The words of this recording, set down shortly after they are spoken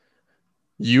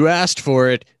You asked for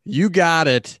it. You got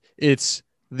it. It's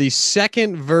the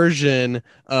second version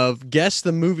of Guess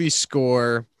the Movie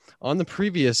Score. On the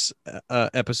previous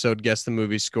episode, Guess the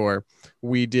Movie Score,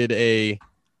 we did a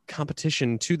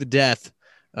competition to the death.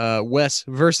 Wes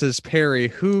versus Perry.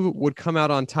 Who would come out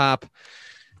on top?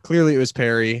 Clearly, it was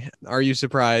Perry. Are you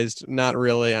surprised? Not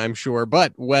really, I'm sure.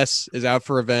 But Wes is out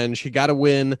for revenge. He got a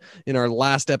win in our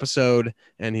last episode,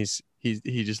 and he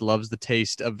just loves the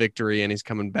taste of victory, and he's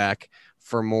coming back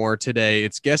for more today.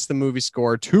 It's Guess the Movie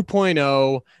Score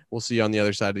 2.0. We'll see you on the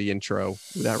other side of the intro.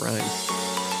 Ooh, that rhymes.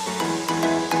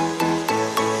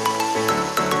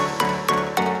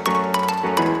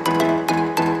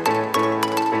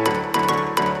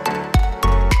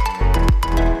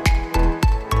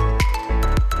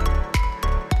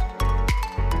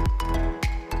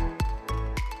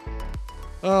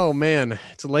 Oh man,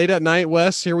 it's late at night,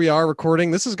 Wes. Here we are recording.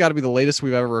 This has got to be the latest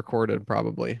we've ever recorded,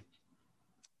 probably.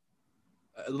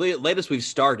 Latest we've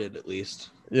started, at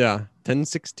least. Yeah,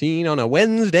 10:16 on a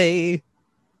Wednesday.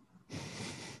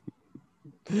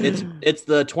 It's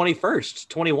the 21st.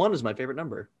 21 is my favorite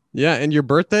number. Yeah, and your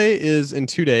birthday is in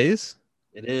 2 days.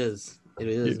 It is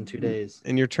in 2 days.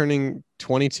 And you're turning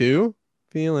 22.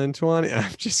 Feeling 20.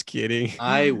 I'm just kidding.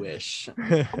 I wish.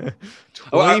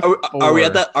 Are we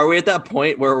at that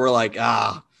point where we're like,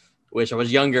 wish I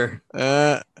was younger?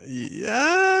 Yeah,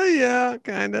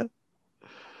 kind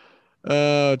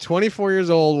of. 24 years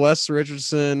old, Wes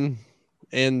Richardson,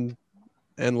 and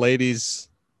ladies,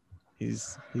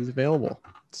 he's available.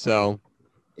 So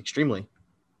extremely.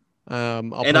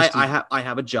 I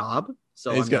have a job.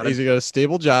 So he's got a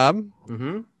stable job.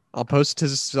 Mm-hmm. I'll post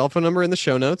his cell phone number in the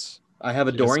show notes. I have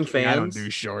adoring fans. I don't do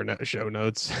show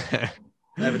notes. I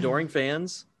have adoring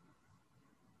fans.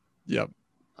 Yep.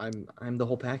 I'm the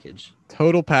whole package.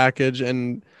 Total package.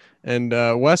 And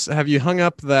Wes, have you hung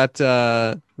up that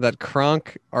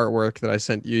Kronk artwork that I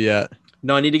sent you yet?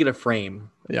 No, I need to get a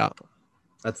frame. Yeah.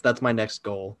 That's my next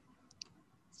goal.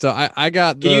 So I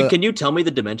got Can you tell me the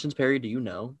dimensions, Perry? Do you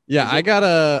know? Yeah, I got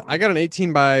an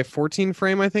 18 by 14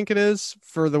 frame, I think it is,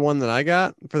 for the one that I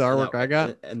got, for the artwork I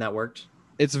got. And that worked?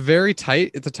 It's very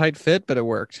tight. It's a tight fit, but it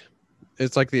worked.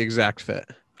 It's like the exact fit.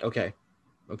 Okay.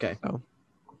 So.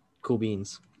 Cool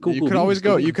beans. You could always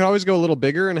go a little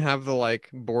bigger and have the like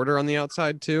border on the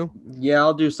outside too. Yeah,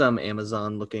 I'll do some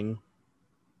Amazon looking.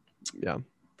 Yeah,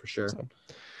 for sure. So.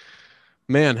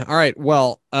 Man, all right.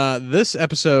 Well, this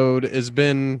episode has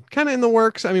been kind of in the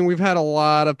works. I mean, we've had a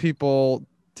lot of people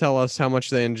tell us how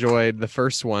much they enjoyed the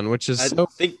first one, which is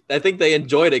I think they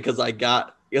enjoyed it because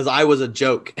I was a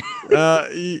joke.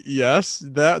 Yes,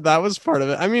 that was part of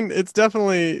it. I mean, it's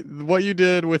definitely what you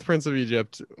did with Prince of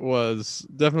Egypt was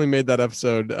definitely made that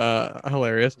episode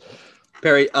hilarious.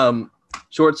 Perry,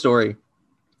 short story.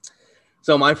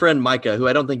 So my friend Micah, who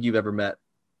I don't think you've ever met,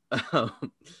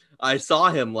 I saw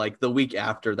him like the week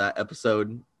after that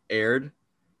episode aired,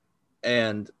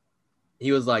 and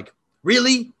he was like,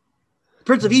 "Really?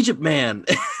 Prince of Egypt, man."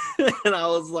 And I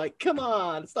was like, come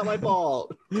on, it's not my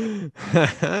fault.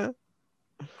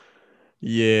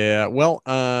 Yeah, well,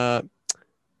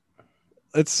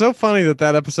 it's so funny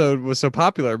that episode was so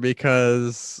popular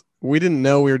because we didn't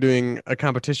know we were doing a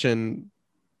competition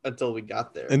until we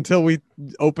got there. Until we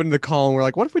opened the call and we're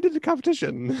like, what if we did a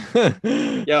competition?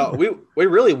 Yeah, we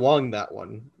really won that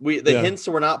one. Hints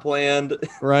were not planned.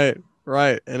 Right.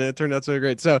 And it turned out so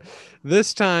great. So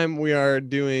this time we are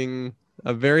doing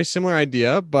a very similar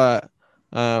idea, but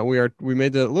we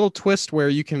made the little twist where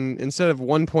you can, instead of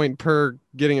 1 point per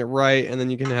getting it right, and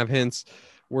then you can have hints,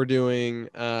 we're doing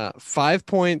 5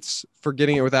 points for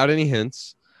getting it without any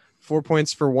hints, 4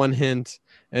 points for one hint,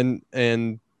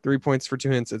 and 3 points for 2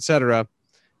 hints, etc.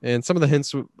 And some of the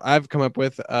hints I've come up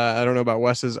with, I don't know about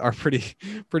Wes's, are pretty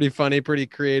funny, pretty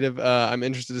creative. I'm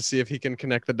interested to see if he can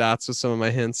connect the dots with some of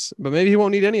my hints, but maybe he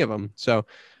won't need any of them. So,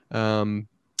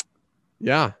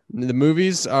 yeah, the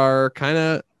movies are kind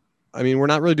of, I mean, we're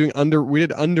not really doing we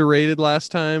did underrated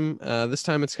last time. This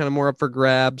time it's kind of more up for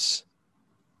grabs.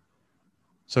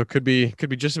 So it could be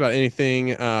just about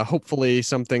anything. Hopefully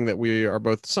something that we are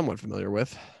both somewhat familiar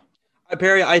with.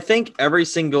 Perry, I think every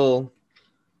single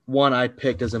one I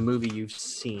picked is a movie you've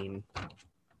seen,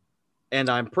 and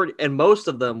most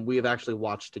of them we have actually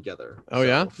watched together. Oh, so,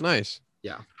 yeah, nice.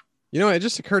 Yeah. You know, it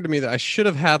just occurred to me that I should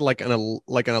have had like an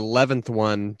 11th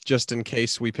one just in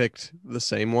case we picked the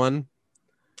same one.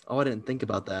 Oh, I didn't think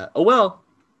about that. Oh well.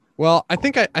 Well, I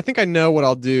think I know what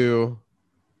I'll do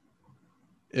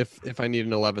if I need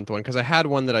an 11th one, because I had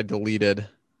one that I deleted,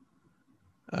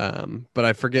 but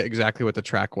I forget exactly what the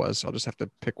track was, so I'll just have to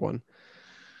pick one.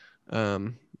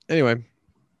 Anyway,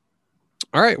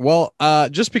 all right. Well,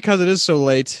 just because it is so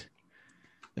late,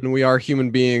 And we are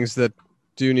human beings that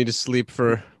do need to sleep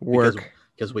for work.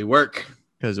 Because we work.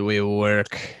 Because we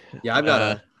work. Yeah,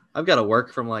 I've got to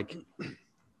work from like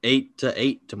 8 to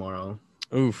 8 tomorrow.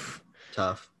 Oof.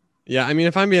 Tough. Yeah, I mean,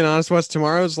 if I'm being honest, Wes,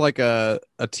 tomorrow's like a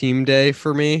team day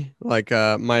for me. Like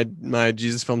my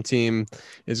Jesus Film team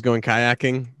is going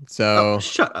kayaking. So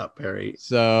shut up, Perry.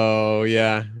 So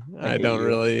yeah, I hate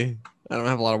don't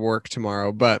have a lot of work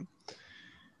tomorrow, but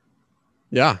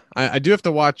yeah, I do have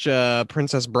to watch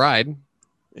Princess Bride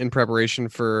in preparation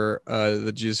for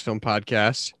the Jesus Film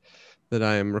podcast that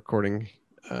I am recording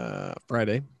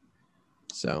Friday.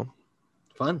 So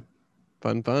fun.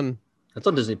 That's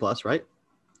on Disney Plus, right?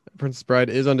 Princess Bride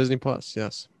is on Disney Plus.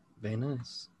 Yes. Very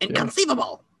nice.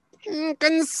 Inconceivable.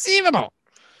 Inconceivable.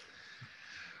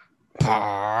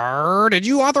 Did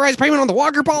you authorize payment on the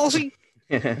Walker policy?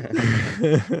 All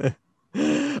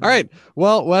right.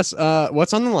 Well, Wes,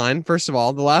 what's on the line? First of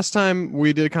all, the last time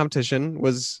we did a competition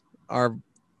was our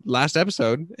last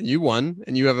episode. You won,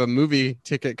 and you have a movie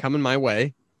ticket coming my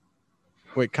way.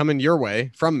 Wait, coming your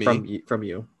way from me. From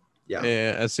you. Yeah.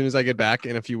 As soon as I get back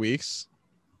in a few weeks.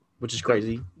 Which is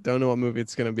crazy. Don't know what movie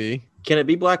it's going to be. Can it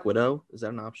be Black Widow? Is that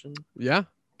an option? Yeah.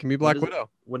 Can be Black Widow.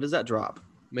 When does that drop?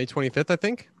 May 25th, I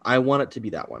think. I want it to be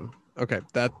that one. Okay.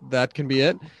 That can be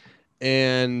it.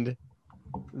 And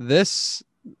what's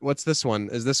this one?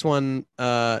 Is this one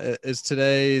is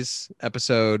today's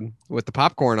episode with the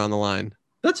popcorn on the line?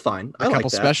 That's fine. I like that.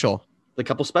 Special. The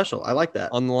couple special. I like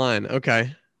that. On the line.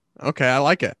 Okay. I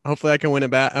like it. Hopefully I can win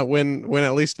it back. Win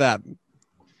at least that.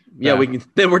 Yeah, we can.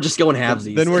 Then we're just going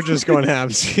halvesies.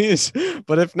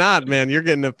 But if not, man, you're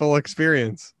getting a full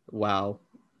experience. Wow.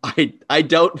 I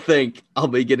don't think I'll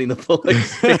be getting the full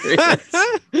experience.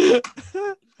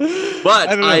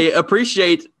 But I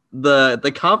appreciate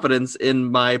the confidence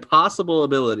in my possible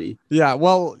ability. Yeah,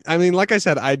 well, I mean, like I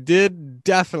said, I did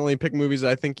definitely pick movies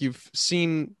that I think you've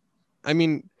seen. I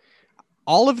mean,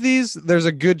 all of these, there's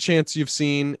a good chance you've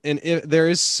seen, and there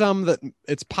is some that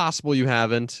it's possible you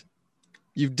haven't.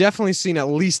 You've definitely seen at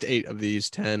least 8 of these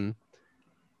 10.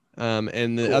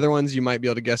 And the other ones you might be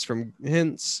able to guess from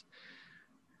hints.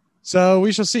 So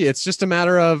we shall see. It's just a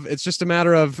matter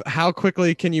of how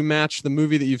quickly can you match the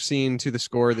movie that you've seen to the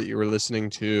score that you were listening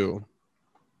to.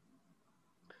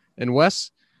 And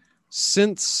Wes,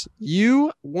 since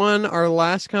you won our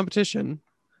last competition,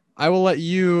 I will let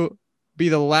you be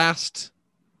the last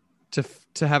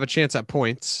to have a chance at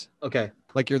points. Okay.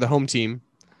 Like you're the home team,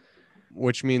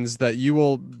 which means that you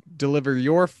will deliver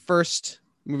your first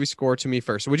movie score to me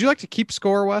first. Would you like to keep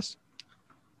score, Wes?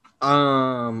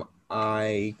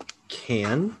 I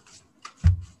can.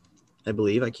 I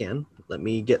believe I can. Let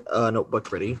me get a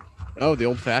notebook ready. Oh, the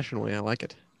old-fashioned way. I like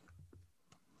it.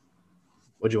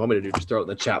 What do you want me to do? Just throw it in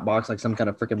the chat box like some kind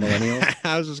of freaking millennial?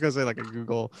 I was just going to say like a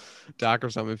Google Doc or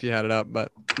something if you had it up,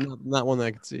 but not one that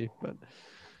I could see. But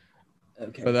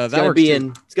okay. But it's going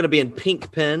to be in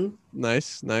pink pen.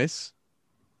 Nice.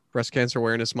 Breast Cancer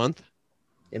Awareness Month.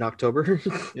 In October.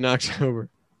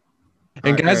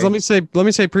 And guys, let me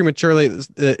say prematurely,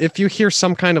 if you hear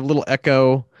some kind of little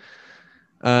echo,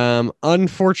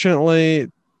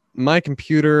 unfortunately, my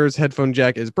computer's headphone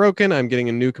jack is broken. I'm getting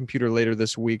a new computer later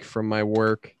this week from my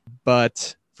work.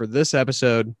 But for this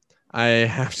episode, I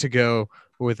have to go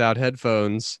without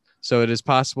headphones. So it is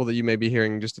possible that you may be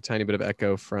hearing just a tiny bit of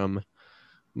echo from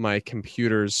my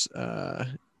computer's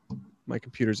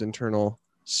internal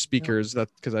speakers.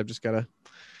 That's because I've just got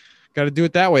to do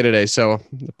it that way today. So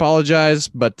apologize,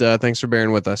 but thanks for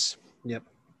bearing with us. Yep.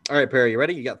 All right, Perry, you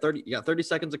ready? You got 30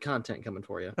 seconds of content coming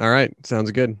for you. All right.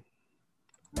 Sounds good.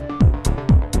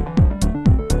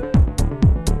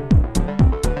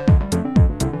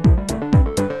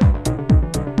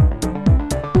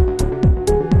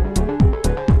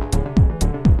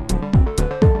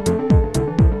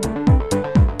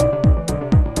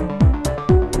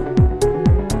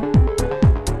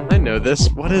 I know this.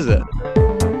 What is it?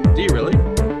 Do you really?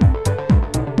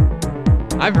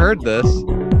 I've heard this.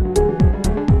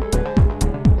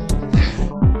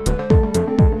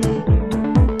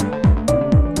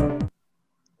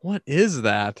 What is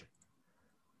that?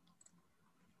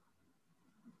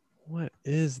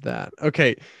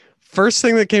 Okay. First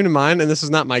thing that came to mind, and this is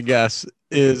not my guess,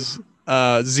 is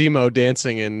Zemo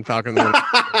dancing in Falcon and the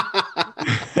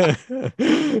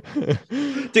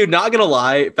Winter. Dude, not gonna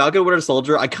lie, Falcon Winter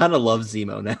Soldier, I kind of love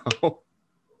Zemo now.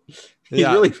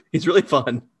 He's really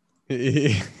fun.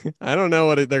 I don't know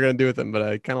what they're gonna do with him, but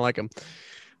I kind of like him.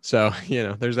 So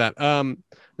there's that.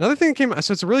 Another thing that came.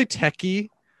 So it's really techie.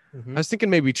 I was thinking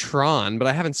maybe Tron, but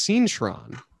I haven't seen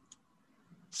Tron.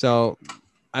 So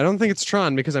I don't think it's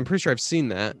Tron because I'm pretty sure I've seen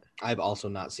that. I've also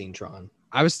not seen Tron.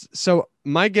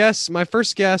 My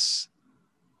first guess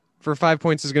for 5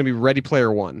 points is going to be Ready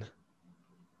Player One.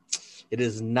 It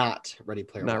is not Ready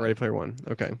Player Not One. Ready Player One.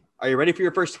 Okay. Are you ready for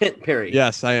your first hint, Perry?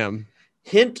 Yes, I am.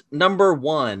 Hint number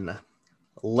 1,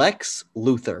 Lex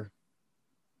Luthor.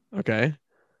 Okay.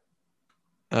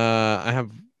 I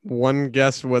have one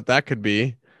guess what that could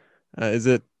be. Is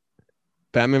it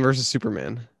Batman versus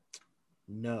Superman?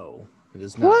 No, it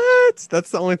is not. What?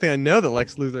 That's the only thing I know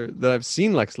that I've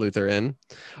seen Lex Luthor in.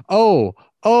 Oh,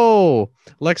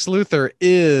 Lex Luthor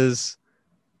is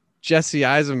Jesse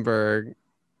Eisenberg,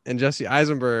 and Jesse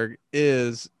Eisenberg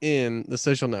is in The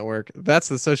Social Network. That's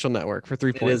The Social Network for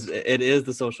 3 points. It is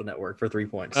The Social Network for 3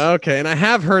 points. Okay, and I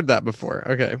have heard that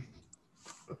before. Okay.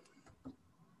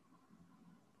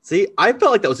 See, I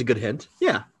felt like that was a good hint.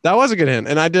 Yeah. That was a good hint,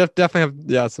 and I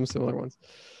definitely have some similar ones.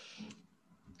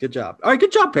 Good job. All right,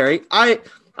 good job, Perry. I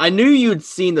knew you'd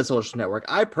seen The Social Network.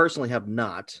 I personally have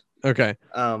not. Okay.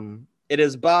 It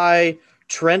is by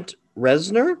Trent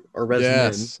Reznor or Reznor.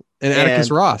 Yes. And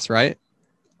Atticus Ross, right?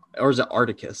 Or is it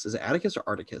Articus? Is it Atticus or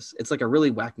Articus? It's like a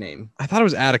really whack name. I thought it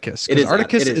was Atticus. It is.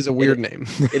 Articus is a weird name.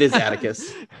 It is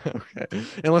Atticus. Okay.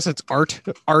 Unless it's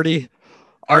Artie.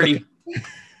 All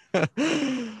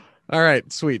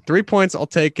right, sweet. 3 points. I'll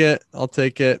take it.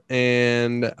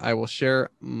 And I will share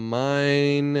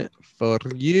mine for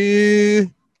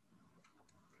you.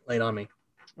 Lay it on me.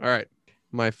 All right.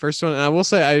 My first one, and I will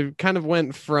say I kind of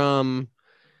went from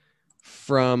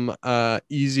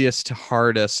easiest to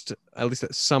hardest, at least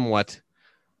somewhat.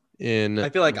 I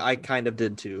feel like I kind of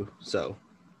did too. So.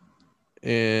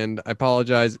 And I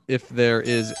apologize if there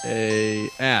is a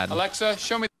ad. Alexa,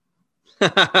 show me.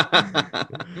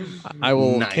 I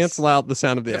will cancel out the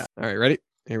sound of the ad. All right, ready?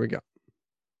 Here we go.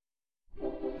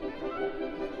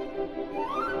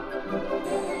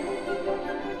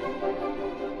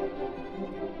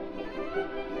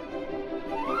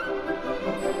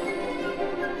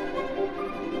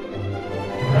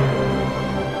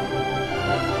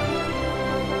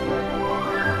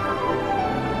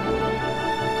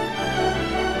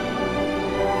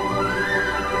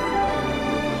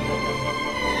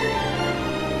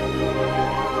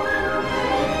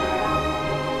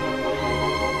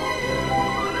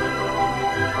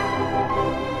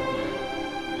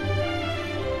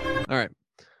 All right.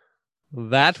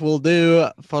 That will do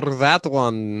for that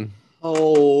one.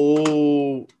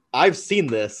 Oh, I've seen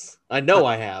this. I know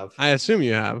I have. I assume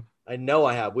you have. I know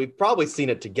I have. We've probably seen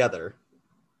it together.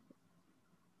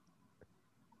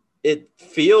 It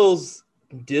feels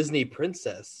Disney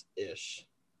princess-ish.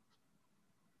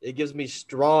 It gives me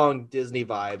strong Disney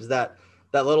vibes. That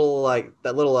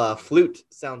little flute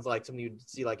sounds like something you'd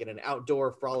see like in an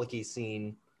outdoor frolicky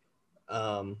scene,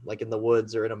 like in the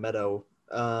woods or in a meadow.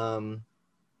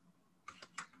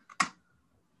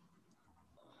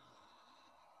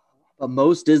 But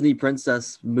most Disney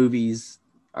princess movies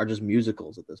are just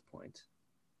musicals at this point.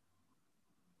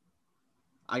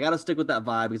 I got to stick with that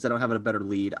vibe because I don't have a better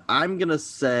lead. I'm going to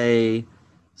say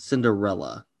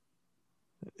Cinderella.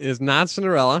 It is not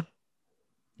Cinderella.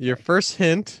 Your first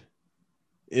hint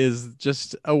is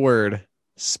just a word.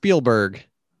 Spielberg.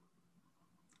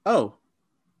 Oh.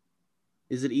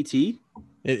 Is it E.T.?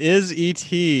 It is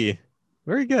E.T.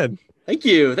 Very good. Thank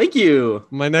you.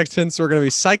 My next hints were going to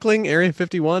be cycling, Area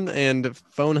 51, and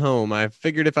phone home. I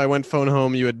figured if I went phone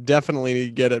home, you would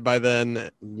definitely get it by then.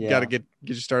 Yeah. Got to get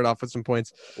you started off with some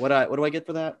points. What do I get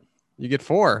for that? You get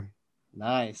 4.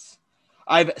 Nice.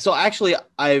 I've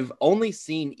only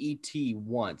seen E.T.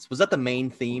 once. Was that the main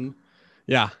theme?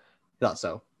 Yeah. I thought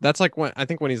so. That's like when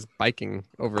he's biking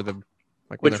over when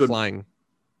they're flying.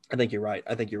 I think you're right.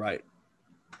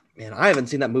 Man, I haven't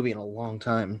seen that movie in a long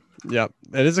time. Yep.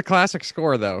 It is a classic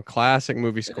score though. Classic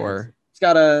movie score. It's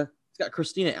got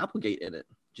Christina Applegate in it.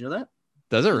 Do you know that?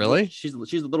 Does it really? She's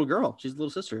the little girl. She's the little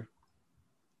sister.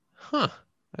 Huh.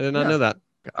 I did not know that.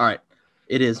 All right.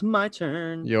 It is my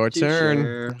turn. Your turn.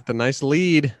 Share. The nice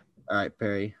lead. All right,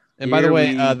 Perry. And by the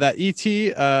way, that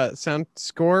E.T. Sound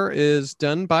score is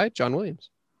done by John Williams.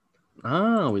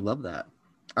 Oh, we love that.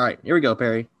 All right, here we go,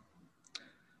 Perry.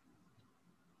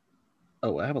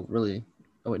 Oh, I haven't really.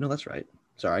 Oh, wait, no, that's right.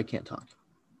 Sorry, I can't talk.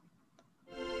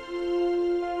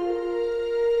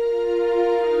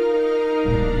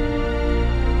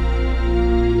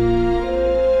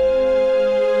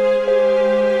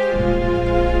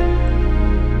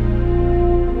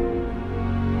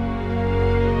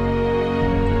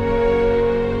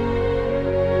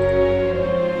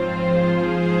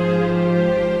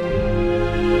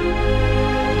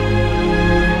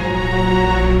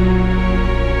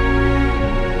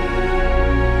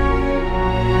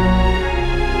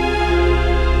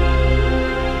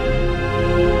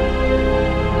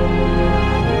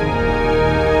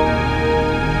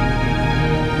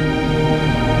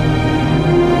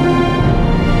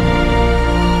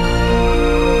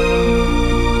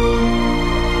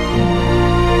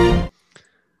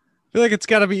 feel like it's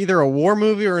got to be either a war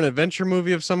movie or an adventure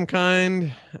movie of some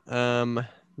kind. The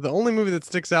only movie that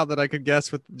sticks out that I could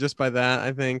guess with just by that,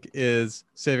 I think, is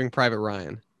Saving Private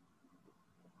Ryan.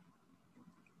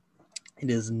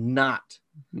 It is not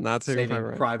Not Saving Private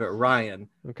Ryan. Private Ryan.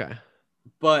 Okay.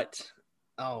 But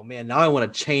oh man, now I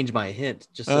want to change my hint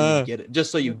just so you get it.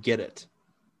 Just so you get it.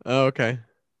 Oh, okay.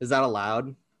 Is that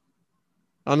allowed?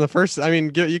 On the first, I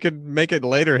mean, you could make it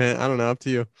later hint. I don't know. Up to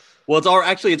you. Well, it's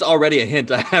already a hint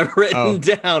I have written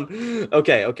down.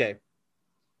 Okay,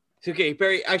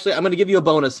 Barry. Actually, I'm going to give you a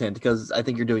bonus hint because I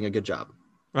think you're doing a good job.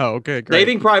 Oh, okay, great.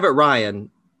 Saving Private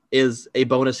Ryan is a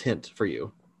bonus hint for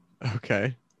you.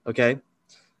 Okay.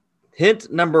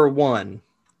 Hint number 1: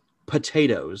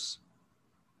 potatoes.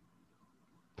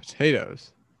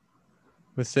 Potatoes.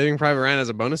 With Saving Private Ryan as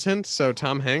a bonus hint, so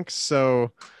Tom Hanks.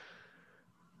 So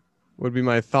would be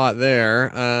my thought there.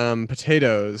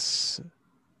 Potatoes.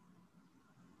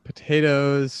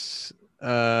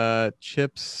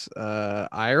 Chips.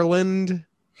 Ireland.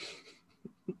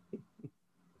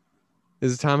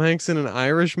 Is Tom Hanks in an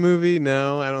Irish movie?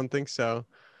 No, I don't think so.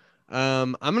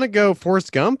 I'm gonna go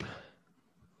Forrest Gump.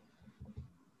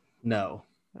 No.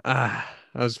 I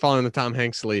was following the Tom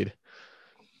Hanks lead.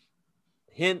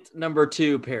 Hint number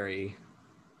 2, Perry,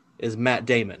 is Matt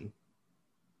Damon.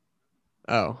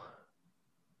 Oh.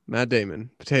 Matt Damon.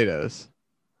 Potatoes.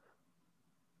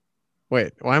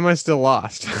 Wait, why am I still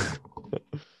lost?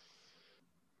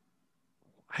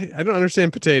 I don't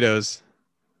understand potatoes.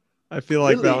 I feel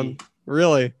like that one.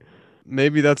 Really?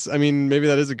 Maybe that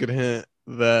is a good hint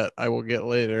that I will get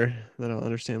later, that I'll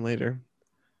understand later.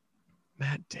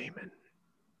 Matt Damon.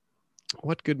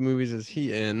 What good movies is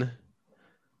he in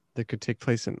that could take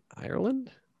place in Ireland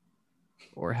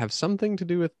or have something to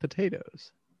do with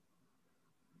potatoes?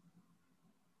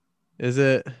 Is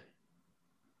it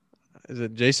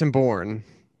Jason Bourne?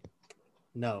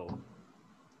 No.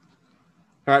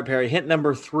 All right, Perry. Hint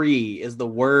number 3 is the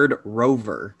word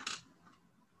rover.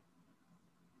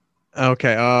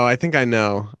 Okay. Oh, I think I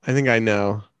know.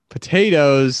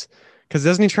 Potatoes. Because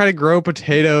doesn't he try to grow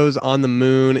potatoes on the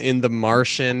moon in The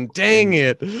Martian? Dang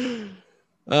it.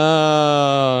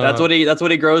 That's what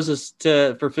he grows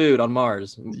for food on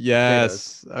Mars.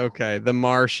 Yes. Potatoes. Okay. The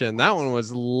Martian. That one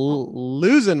was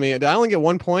losing me. Did I only get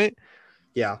 1 point?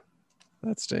 Yeah.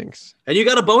 That stinks. And you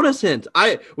got a bonus hint.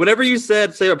 Whenever you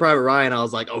said Saving Private Ryan, I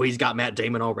was like, oh, he's got Matt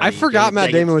Damon already. I forgot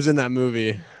Matt Damon was in that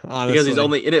movie, honestly. Because he's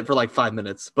only in it for like 5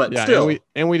 minutes. But yeah, still.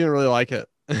 And we didn't really like it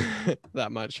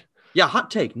that much. Yeah,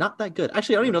 hot take. Not that good.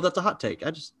 Actually, I don't even know if that's a hot take.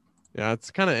 Yeah, it's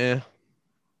kind of eh.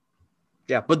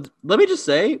 Yeah, but let me just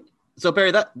say, so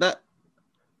Perry, that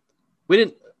we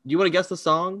didn't. Do you want to guess the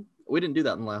song? We didn't do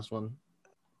that in the last one.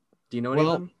 Do you know any of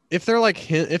them? If they're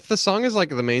like if the song is like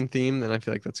the main theme, then I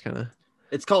feel like that's kind of.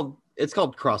 It's called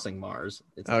Crossing Mars.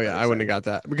 Oh yeah, I wouldn't have got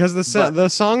that because the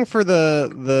song for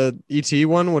the ET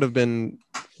one would have been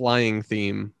Flying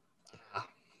Theme.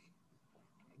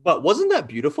 But wasn't that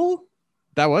beautiful?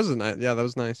 That was nice. Yeah, that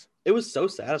was nice. It was so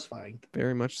satisfying.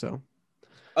 Very much so.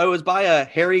 Oh, it was by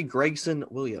Harry Gregson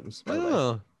Williams. By the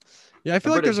way. Yeah, I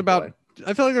feel like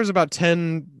there's about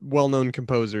 10 well-known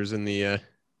composers in the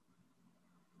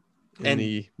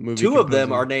movie. 2 of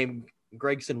them are named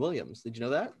Gregson Williams. Did you know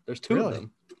that? There's 2 of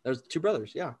them. There's 2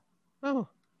 brothers. Yeah. Oh,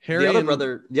 Harry.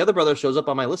 The other brother shows up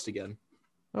on my list again.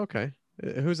 Okay.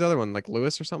 Who's the other one? Like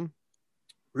Lewis or something?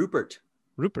 Rupert.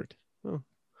 Oh,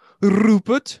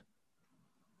 Rupert.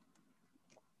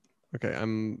 Okay,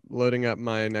 I'm loading up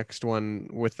my next one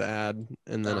with the ad,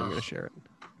 and then I'm gonna share it.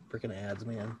 Freaking ads,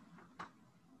 man!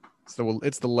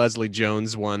 It's the Leslie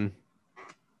Jones one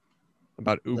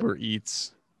about Uber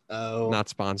Eats. Oh, not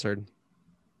sponsored.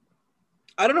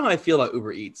 I don't know how I feel about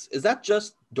Uber Eats. Is that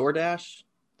just DoorDash,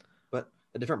 but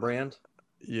a different brand?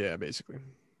 Yeah, basically.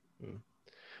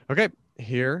 Okay,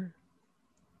 here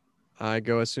I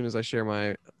go as soon as I share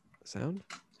my sound.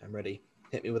 I'm ready.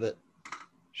 Hit me with it.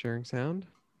 Sharing sound.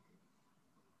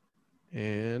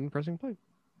 And pressing play.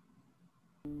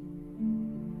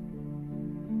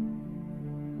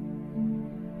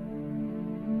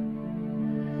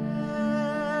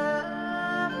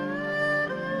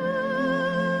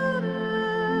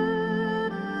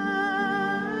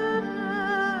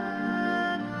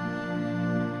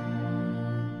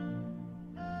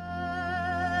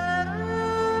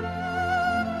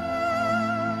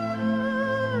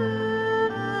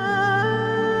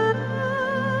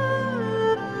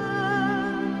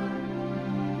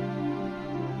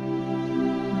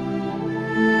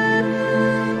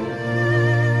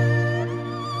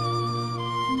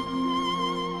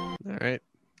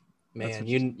 Man,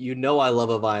 you know I love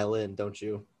a violin, don't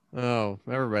you? Oh,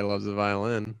 everybody loves a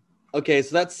violin. Okay,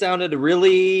 so that sounded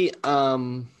really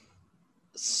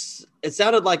it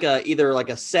sounded like either like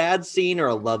a sad scene or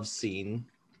a love scene.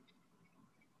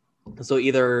 So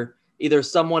either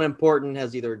someone important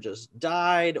has either just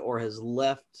died or has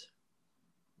left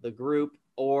the group,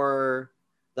 or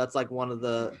that's like one of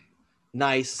the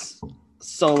nice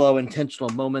solo intentional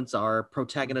moments our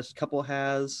protagonist couple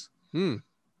has.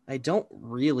 I don't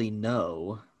really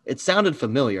know. It sounded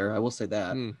familiar, I will say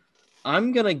that.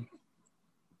 I'm gonna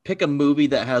pick a movie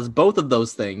that has both of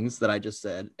those things that I just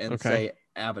said and say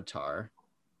Avatar.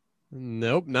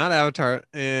 Nope, not Avatar.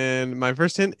 And my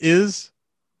first hint is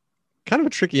kind of a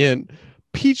tricky hint.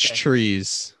 Peach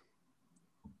trees.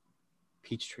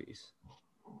 Peach trees.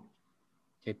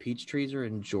 Okay, peach trees are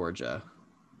in Georgia,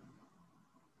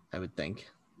 I would think.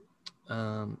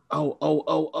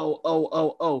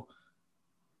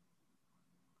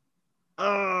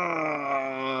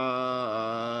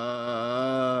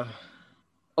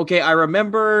 Okay, I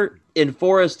remember in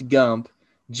Forrest Gump,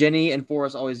 Jenny and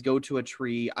Forrest always go to a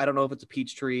tree. I don't know if it's a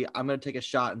peach tree. I'm going to take a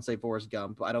shot and say Forrest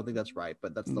Gump. I don't think that's right,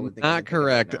 but that's the only thing. Not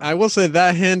correct. I will say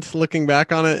that hint, looking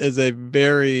back on it, is a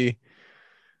very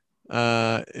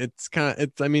I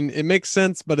mean, it makes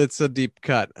sense, but it's a deep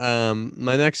cut.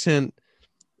 My next hint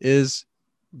is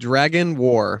Dragon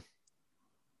War.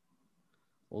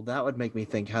 Well, that would make me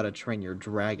think How to Train Your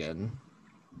Dragon.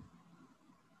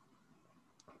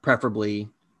 Preferably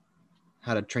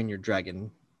How to Train Your Dragon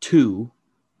 2,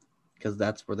 because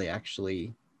that's where they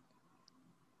actually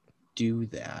do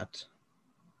that.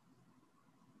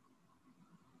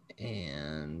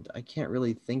 And I can't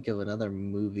really think of another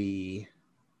movie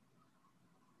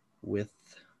with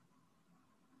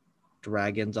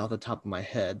dragons off the top of my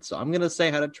head. So I'm going to say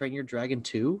How to Train Your Dragon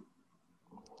 2.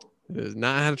 It is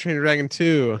not How to Train Your Dragon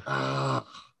 2.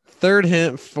 Third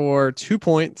hint for 2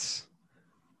 points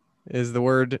is the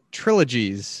word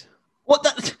trilogies. What?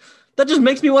 That just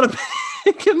makes me want to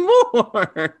pick it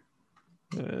more.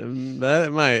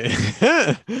 That might.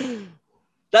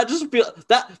 That just feel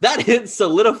that hint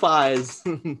solidifies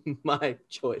my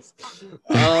choice.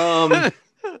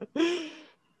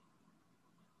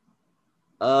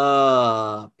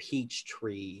 Peach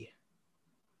tree.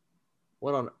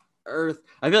 What on earth?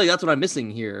 I feel like that's what I'm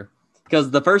missing here, because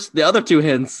the other two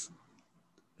hints.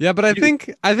 Yeah, but I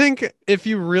think if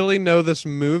you really know this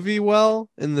movie well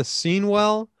and the scene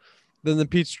well, then the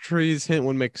peach trees hint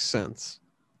would make sense.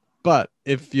 But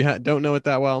if you don't know it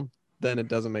that well, then it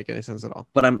doesn't make any sense at all.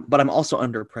 But I'm also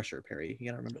under pressure, Perry. You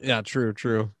gotta remember. Yeah,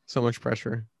 true. So much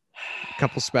pressure. A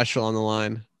couple special on the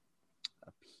line.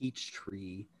 A peach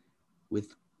tree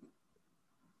with.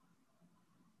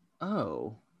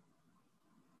 Oh.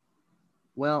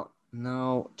 Well,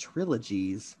 no,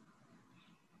 trilogies.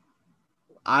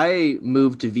 I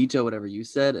move to veto whatever you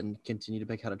said and continue to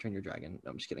pick How to Train Your Dragon.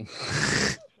 No, I'm just kidding.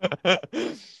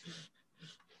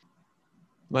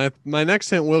 My next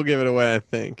hint will give it away, I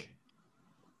think.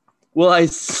 Well,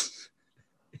 this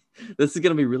is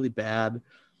gonna be really bad,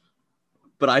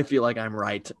 but I feel like I'm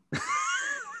right.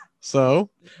 So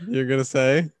you're gonna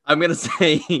say? I'm gonna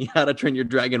say How to Train Your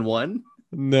Dragon 1.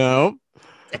 No.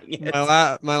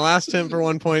 My last hint for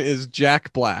 1 point is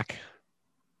Jack Black.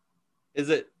 Is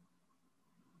it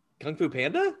Kung Fu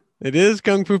Panda? It is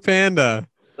Kung Fu Panda.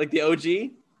 Like the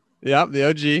OG? Yep, the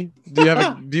OG.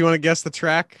 Do you want to guess the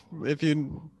track? If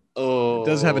you it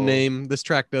does have a name. This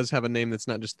track does have a name that's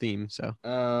not just theme, so.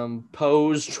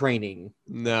 Pose Training.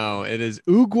 No, it is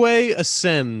Oogway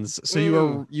Ascends.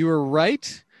 So you were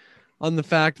right on the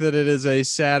fact that it is a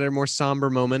sadder, more somber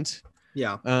moment.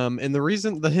 Yeah. And the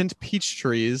reason the hint peach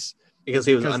trees, because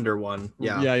he was under one.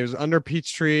 Yeah, he was under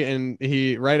peach tree, and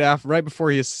he right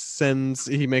before he ascends,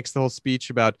 he makes the whole speech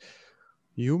about,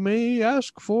 you may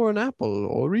ask for an apple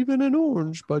or even an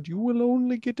orange, but you will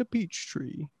only get a peach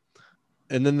tree.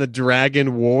 And then the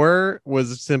Dragon War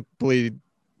was simply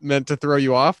meant to throw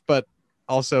you off, but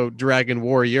also Dragon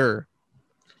Warrior.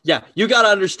 Yeah, you got to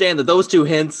understand that those two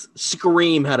hints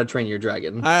scream How to Train Your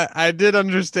Dragon. I did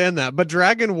understand that, but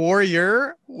Dragon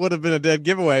Warrior would have been a dead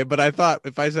giveaway. But I thought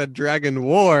if I said Dragon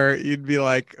War, you'd be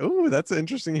like, oh, that's an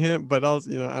interesting hint. But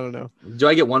also, I don't know. Do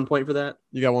I get 1 point for that?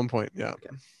 You got 1 point. Yeah. Okay.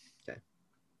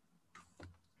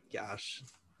 Gosh.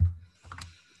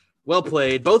 Well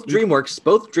played. Both DreamWorks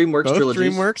trilogies.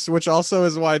 DreamWorks, which also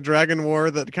is why Dragon War,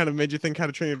 that kind of made you think How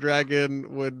to Train Your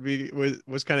Dragon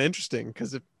was kind of interesting,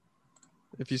 because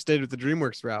if you stayed with the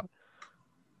DreamWorks route.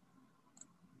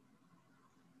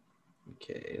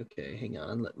 Okay, hang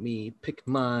on. Let me pick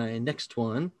my next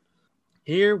one.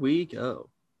 Here we go.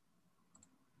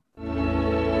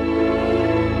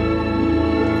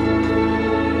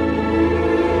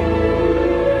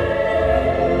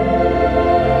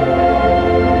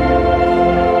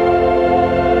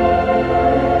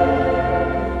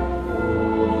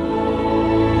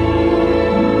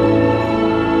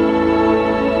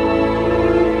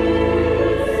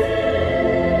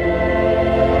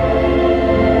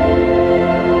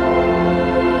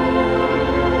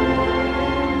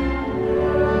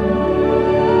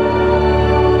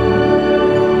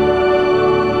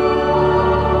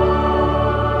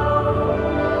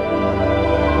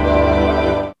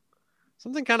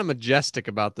 kind of majestic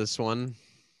about this one.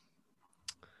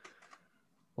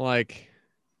 Like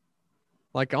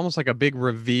almost like a big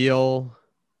reveal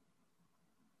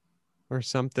or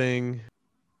something.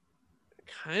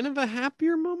 Kind of a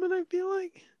happier moment, I feel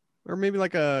like. Or maybe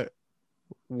like a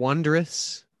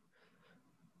wondrous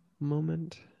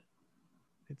moment.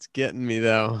 It's getting me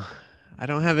though. I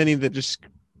don't have any that just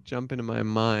jump into my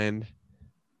mind.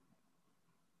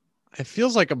 It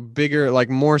feels like a bigger, like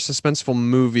more suspenseful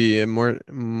movie and more.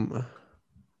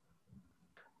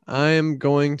 I am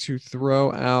going to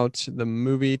throw out the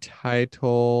movie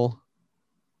title.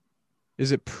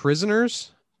 Is it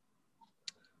Prisoners?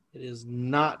 It is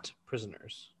not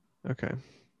Prisoners. Okay.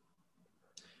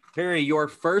 Perry, your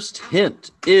first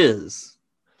hint is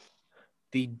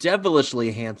the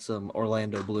devilishly handsome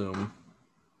Orlando Bloom.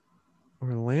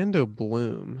 Orlando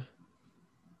Bloom.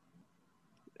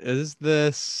 Is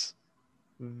this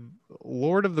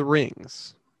Lord of the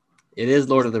Rings? It is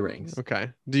Lord of the Rings.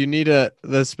 Okay. Do you need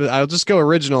I'll just go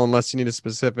original unless you need a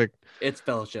specific. It's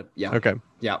Fellowship. Yeah. Okay.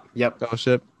 Yeah. Yep.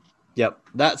 Fellowship. Yep.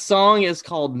 That song is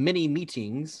called Mini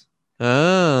Meetings.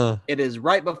 Ah. It is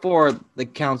right before the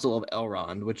Council of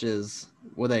Elrond, which is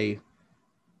where they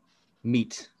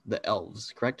meet the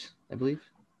elves, correct? I believe.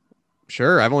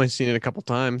 Sure. I've only seen it a couple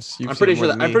times. I'm pretty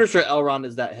sure Elrond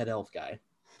is that head elf guy.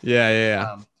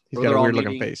 Yeah. He's got a weird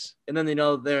looking face. And then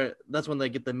that's when they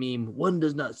get the meme, one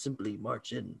does not simply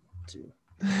march into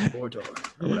Mordor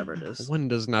or whatever it is. One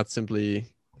does not simply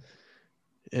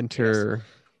enter.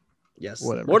 Yes.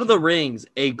 Whatever. Lord of the Rings,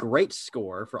 a great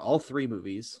score for all three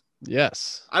movies.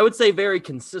 Yes. I would say very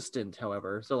consistent,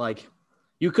 however. So like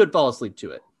you could fall asleep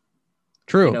to it.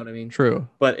 True. You know what I mean? True.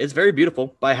 But it's very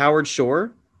beautiful by Howard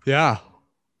Shore. Yeah.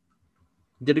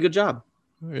 Did a good job.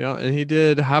 Yeah, and he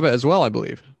did Hobbit as well, I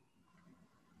believe.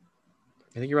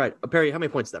 I think you're right. Perry, how many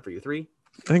points is that for you? 3?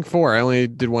 I think 4. I only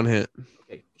did 1 hint.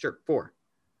 Okay, sure. 4.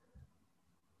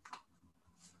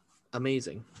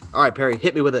 Amazing. All right, Perry,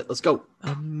 hit me with it. Let's go.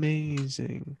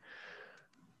 Amazing.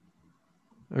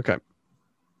 Okay.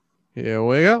 Here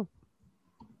we go.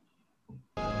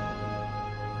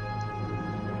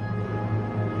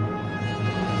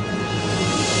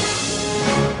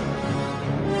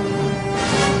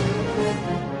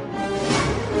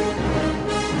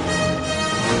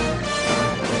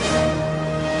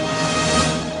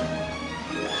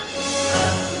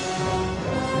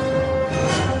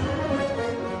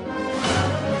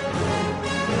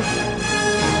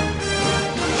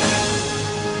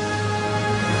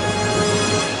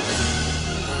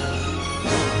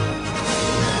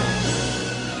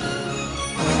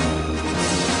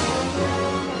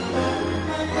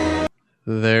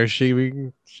 There she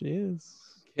is.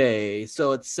 Okay,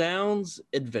 so it sounds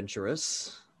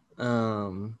adventurous.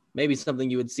 Maybe something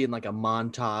you would see in like a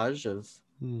montage of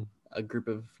a group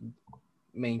of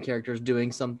main characters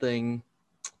doing something,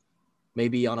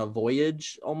 maybe on a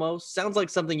voyage almost. Sounds like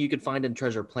something you could find in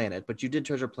Treasure Planet, but you did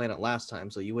Treasure Planet last time,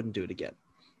 so you wouldn't do it again.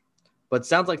 But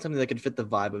sounds like something that could fit the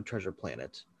vibe of Treasure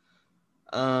Planet.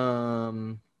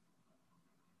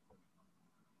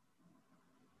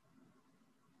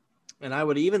 And I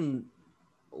would even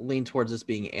lean towards this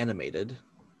being animated.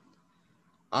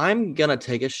 I'm going to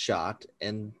take a shot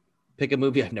and pick a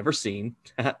movie I've never seen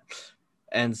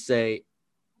and say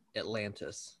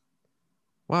Atlantis.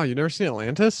 Wow, you never seen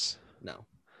Atlantis? No.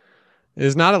 It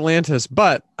is not Atlantis,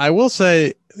 but I will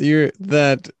say when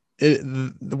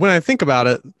I think about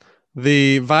it,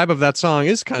 the vibe of that song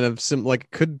is kind of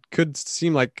could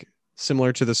seem like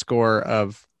similar to the score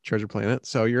of Treasure Planet.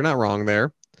 So you're not wrong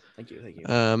there. Thank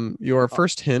you. Your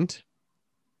first hint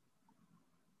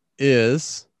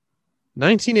is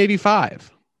 1985.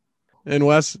 And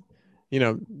Wes, being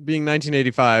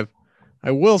 1985, I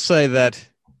will say that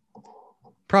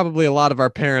probably a lot of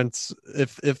our parents,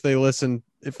 if they're listening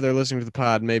to the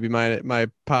pod, maybe my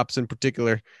pops in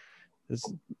particular,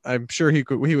 I'm sure he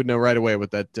would know right away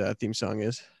what that theme song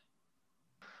is.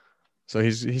 So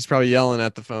he's probably yelling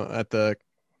at the phone, at the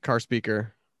car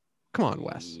speaker. Come on,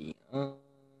 Wes.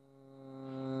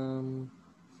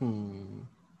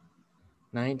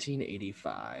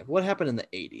 1985. What happened in the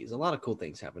 80s? A lot of cool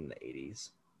things happened in the 80s.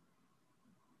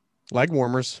 Leg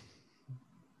warmers.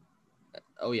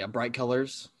 Oh yeah, bright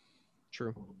colors.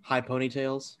 True. High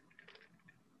ponytails.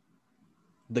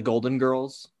 The Golden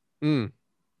Girls.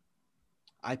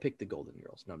 I picked the Golden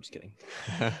Girls. No, I'm just kidding.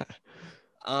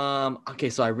 Okay,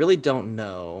 so I really don't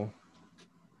know.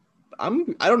 I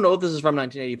don't know if this is from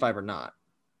 1985 or not.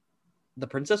 The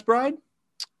Princess Bride?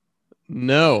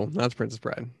 No, that's Princess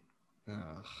Bride.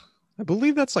 Ugh. I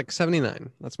believe that's like 79.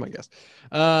 That's my guess.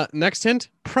 Next hint,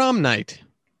 Prom Night.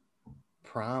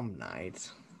 Prom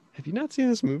Night. Have you not seen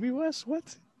this movie, Wes?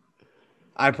 What?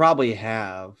 I probably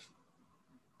have.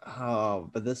 Oh,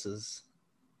 but that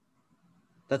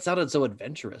sounded so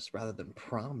adventurous rather than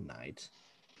prom night.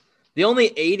 The only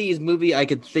 80s movie I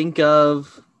could think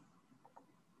of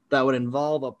that would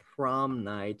involve a prom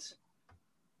night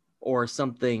or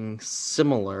something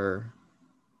similar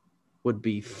would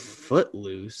be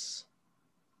Footloose.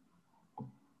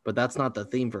 But that's not the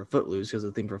theme for Footloose, because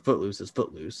the theme for Footloose is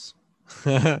Footloose.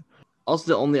 Also,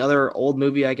 the only other old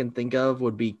movie I can think of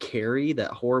would be Carrie, that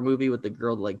horror movie with the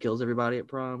girl that like kills everybody at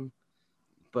prom.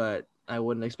 But I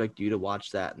wouldn't expect you to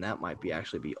watch that, and that might be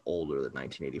actually be older than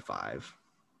 1985.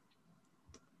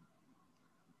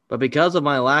 But because of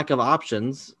my lack of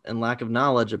options and lack of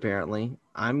knowledge, apparently,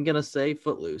 I'm gonna say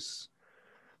Footloose.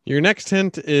 Your next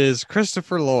hint is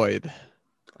Christopher Lloyd.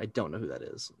 I don't know who that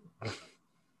is.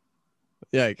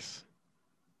 Yikes.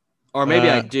 Or maybe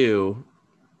I do,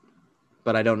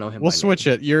 but I don't know him. We'll switch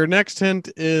it. Your next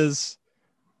hint is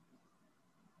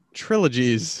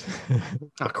trilogies.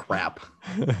 Oh, crap.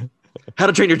 How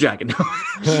to Train Your Dragon.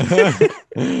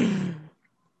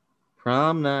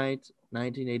 Prom Night,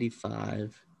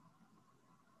 1985.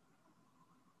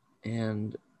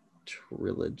 And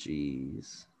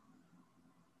trilogies.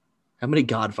 How many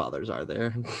Godfathers are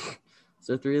there? Is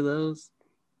there 3 of those?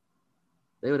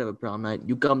 They would have a prom night.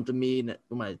 You come to me and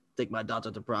I'm going to take my daughter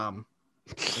to prom.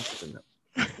 Yikes.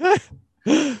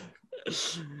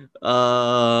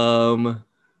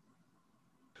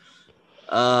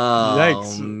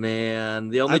 Man.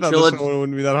 The only I thought this one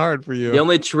wouldn't be that hard for you. The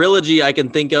only trilogy I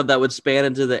can think of that would span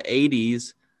into the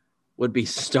 80s would be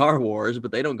Star Wars,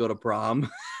 but they don't go to prom.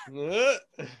 Maybe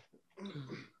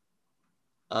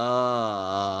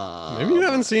you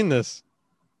haven't seen this,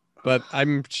 but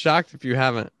I'm shocked if you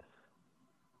haven't.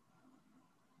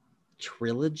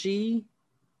 Trilogy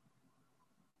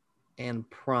and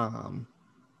prom.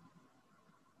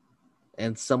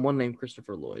 And someone named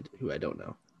Christopher Lloyd, who I don't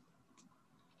know.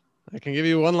 I can give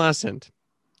you one last hint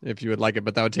if you would like it,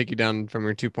 but that would take you down from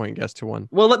your 2-point guess to 1.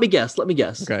 Well, let me guess.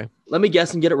 Okay. Let me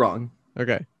guess and get it wrong.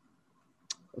 Okay.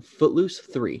 Footloose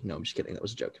 3. No, I'm just kidding. That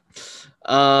was a joke.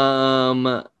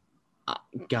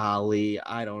 Golly,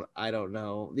 I don't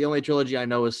know. The only trilogy I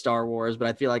know is Star Wars, but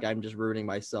I feel like I'm just ruining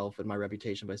myself and my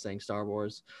reputation by saying Star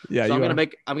Wars. Yeah, so I'm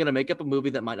gonna make up a movie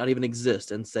that might not even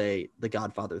exist and say The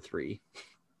Godfather 3.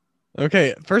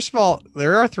 Okay, first of all,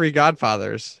 there are 3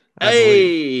 Godfathers.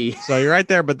 Hey, so you're right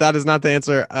there, but that is not the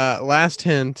answer. Last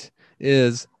hint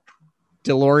is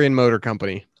DeLorean Motor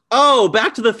Company. Oh,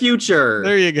 Back to the Future.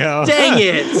 There you go. Dang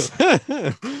it.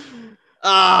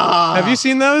 Have you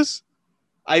seen those?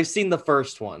 I've seen the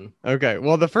first one. Okay.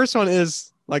 Well, the first one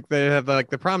is like they have like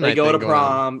the prom night. They go to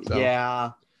prom. On, so.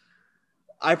 Yeah.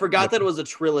 I forgot that it was a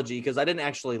trilogy because I didn't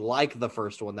actually like the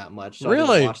first one that much. So really?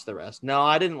 I didn't watch the rest. No,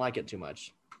 I didn't like it too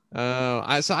much.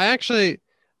 I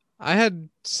had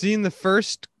seen the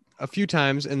first a few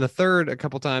times and the third a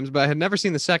couple times, but I had never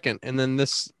seen the second. And then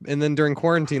during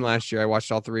quarantine last year, I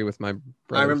watched all 3 with my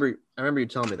brothers. I remember you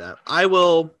telling me that. I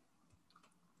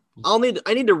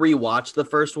need to rewatch the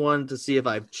first one to see if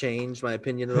I've changed my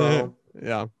opinion at all.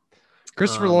 Yeah.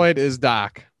 Christopher Lloyd is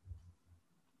Doc.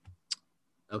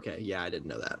 Okay, yeah, I didn't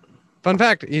know that. Fun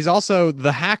fact, he's also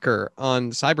the hacker on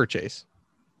Cyberchase.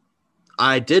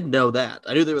 I did know that.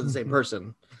 I knew they were the same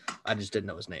person. I just didn't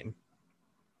know his name.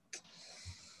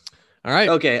 All right.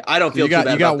 Okay, I don't feel too bad about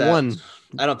that. You got 1.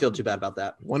 I don't feel too bad about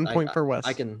that. 1 point for Wes.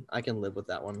 I can live with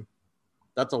that one.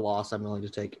 That's a loss I'm willing to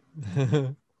take.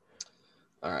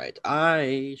 All right.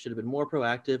 I should have been more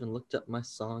proactive and looked up my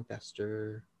song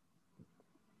faster.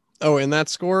 Oh, and that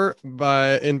score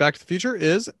in Back to the Future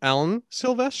is Alan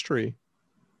Silvestri.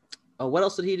 Oh, what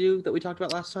else did he do that we talked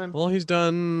about last time? Well, he's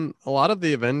done a lot of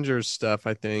the Avengers stuff,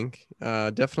 I think.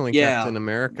 Definitely Captain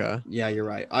America. Yeah, you're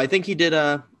right. I think he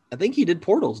did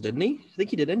Portals, didn't he? I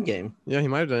think he did Endgame. Yeah, he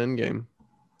might have done Endgame.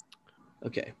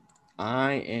 Okay.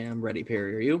 I am ready,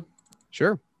 Perry. Are you?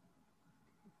 Sure.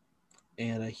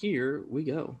 And here we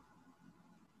go.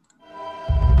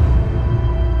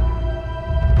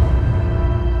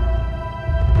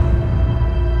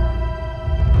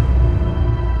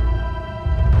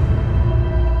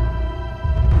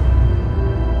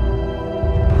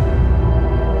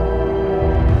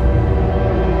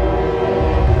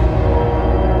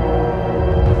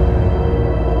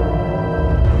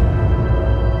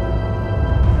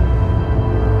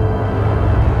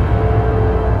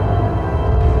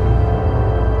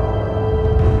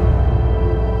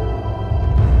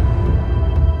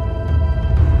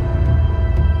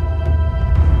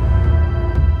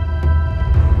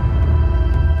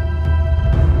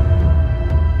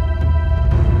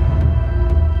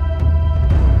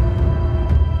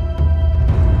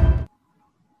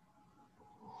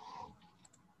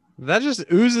 That just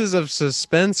oozes of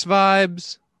suspense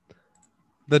vibes.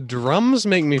 The drums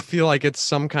make me feel like it's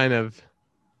some kind of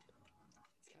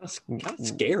Kind of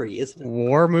scary, isn't it?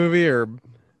 war movie or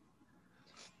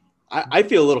I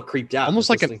feel a little creeped out. almost just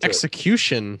like an listening to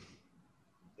execution.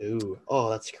 it. Ooh, oh,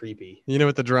 that's creepy. You know,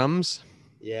 with the drums.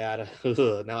 Yeah,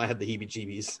 now I have the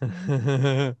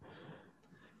heebie-jeebies.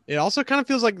 It also kind of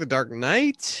feels like The Dark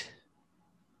Knight,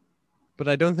 but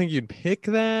I don't think you'd pick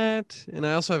that. And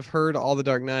I also have heard all the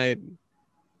Dark Knight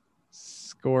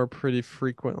score pretty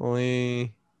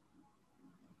frequently.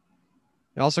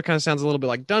 It also kind of sounds a little bit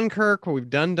like Dunkirk, but we've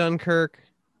done Dunkirk.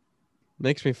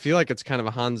 Makes me feel like it's kind of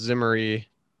a Hans Zimmer-y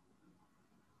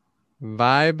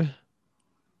vibe.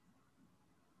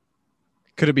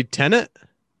 Could it be Tenet?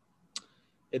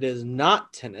 It is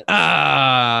not Tenet.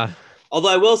 Ah, Although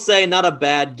I will say, not a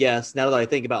bad guess now that I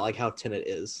think about like how Tenet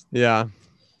is. yeah.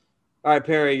 All right,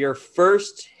 Perry, your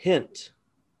first hint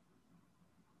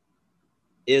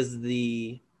is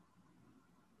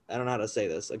I don't know how to say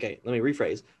this. Okay, let me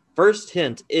rephrase. First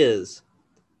hint is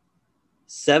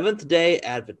Seventh-day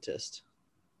Adventist.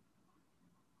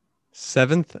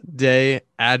 Seventh-day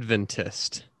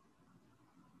Adventist.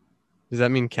 Does that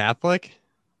mean Catholic?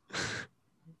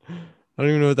 I don't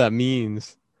even know what that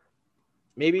means.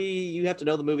 Maybe you have to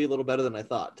know the movie a little better than I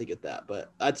thought to get that,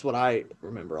 but that's what I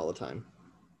remember all the time.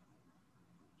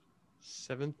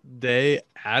 Seventh-day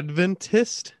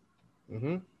Adventist?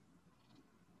 Mm-hmm.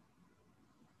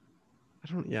 I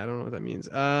don't know what that means.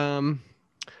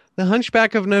 The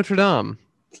Hunchback of Notre Dame.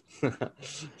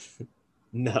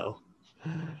 No.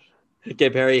 Okay,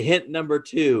 Perry. Hint number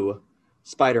 2,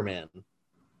 Spider-Man.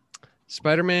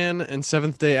 Spider-Man and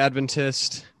Seventh-day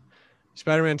Adventist.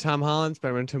 Spider-Man Tom Holland,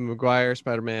 Spider-Man Tobey Maguire,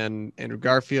 Spider-Man Andrew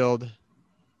Garfield.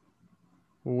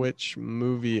 Which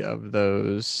movie of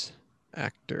those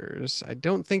actors? I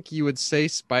don't think you would say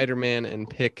Spider-Man and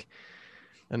pick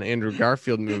an Andrew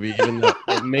Garfield movie, even though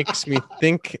it makes me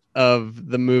think of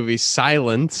the movie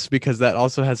Silence, because that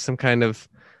also has some kind of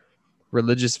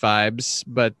religious vibes.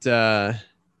 But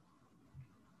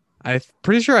I'm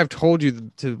pretty sure I've told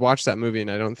you to watch that movie, and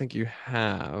I don't think you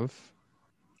have.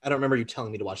 I don't remember you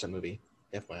telling me to watch that movie.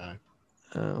 FYI.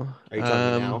 Oh, Are you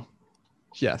telling me now?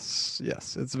 Yes.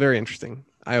 It's a very interesting,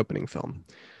 eye-opening film.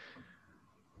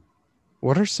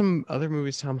 What are some other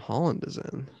movies Tom Holland is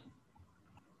in?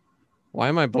 Why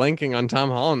am I blanking on Tom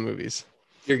Holland movies?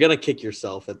 You're going to kick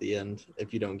yourself at the end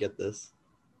if you don't get this.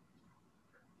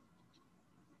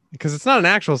 Because it's not an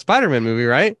actual Spider-Man movie,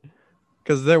 right?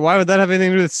 Because why would that have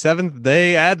anything to do with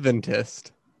Seventh-day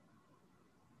Adventist?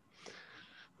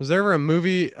 Was there ever a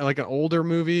movie, like an older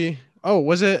movie? Oh,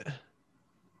 was it?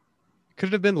 Could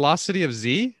it have been Lost City of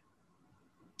Z?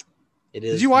 It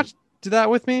is. Did you watch that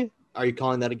with me? Are you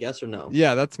calling that a guess or no?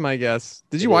 Yeah, that's my guess.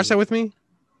 Did you watch that with me?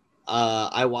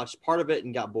 I watched part of it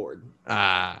and got bored.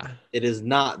 Ah. It is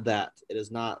not that. It is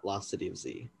not Lost City of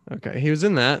Z. Okay, he was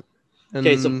in that. And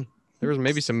Okay, so there was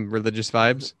maybe some religious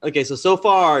vibes. Okay, so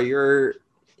far your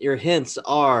hints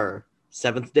are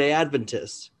Seventh-day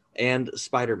Adventist and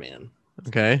Spider-Man.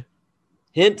 Okay.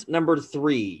 Hint number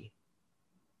 3,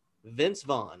 Vince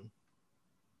Vaughn.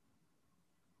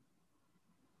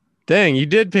 Dang, you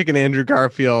did pick an Andrew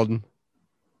Garfield.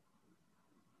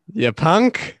 You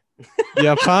punk.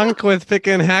 You punk with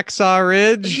picking Hacksaw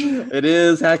Ridge. It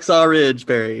is Hacksaw Ridge,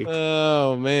 Barry.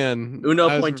 Oh, man. Uno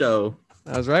I was- pointo.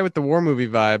 I was right with the war movie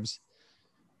vibes.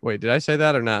 Wait, did I say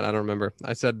that or not? I don't remember.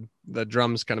 I said the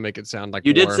drums kind of make it sound like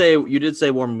You war. did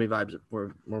say war movie vibes.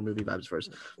 War movie vibes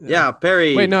first. Yeah,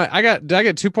 Perry. Wait, no, did I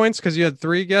get 2 points because you had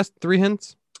three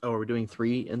hints? Oh, are we doing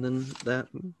 3 and then that?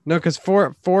 No, because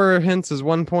four hints is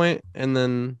 1 point, and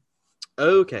then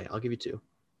Okay, I'll give you 2.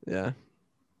 yeah.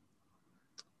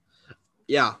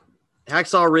 Yeah,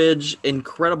 Hacksaw Ridge,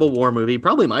 incredible war movie,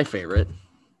 probably my favorite.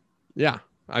 Yeah,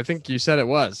 I think you said it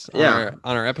was on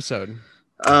our episode.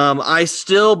 I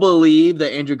still believe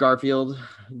that Andrew Garfield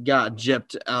got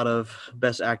gypped out of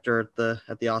Best Actor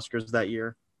at the Oscars that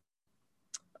year.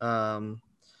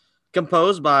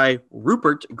 Composed by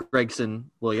Rupert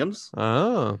Gregson Williams,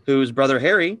 Oh, whose brother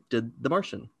Harry did The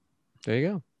Martian. there you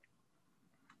go.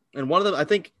 And one of them, I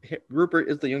think Rupert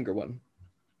is the younger one.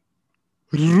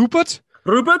 Rupert.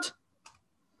 Rupert?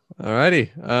 Alrighty.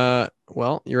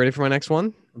 Well, you ready for my next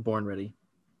one? I'm born ready.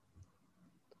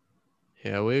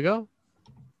 Here we go.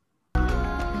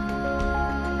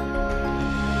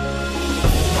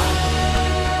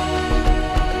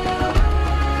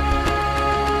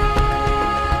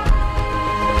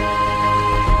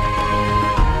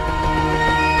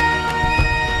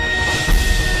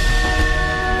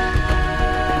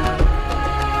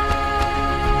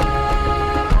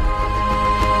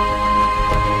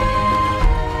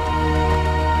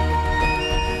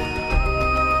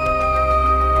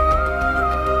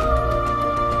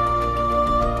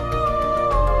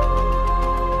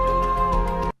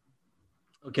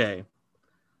 Okay.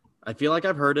 I feel like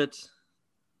I've heard it.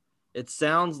 It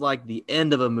sounds like the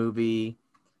end of a movie,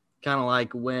 kind of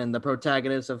like when the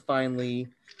protagonists have finally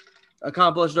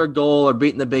accomplished their goal or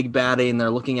beaten the big baddie and they're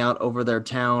looking out over their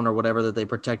town or whatever that they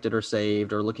protected or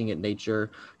saved or looking at nature.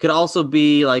 Could also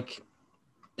be like,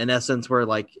 in essence, where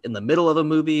like in the middle of a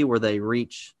movie where they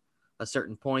reach a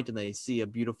certain point and they see a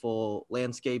beautiful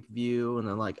landscape view and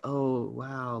they're like, oh,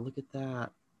 wow, look at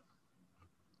that.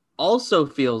 Also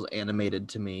feels animated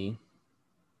to me.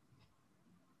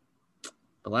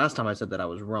 The last time I said that I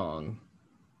was wrong.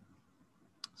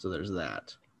 So there's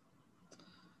that.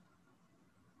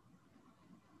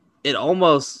 It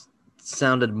almost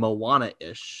sounded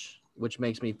Moana-ish, which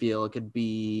makes me feel it could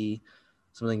be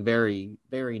something very,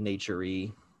 very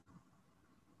nature-y.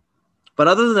 But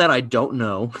other than that, I don't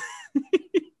know.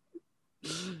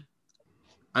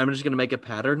 I'm just going to make a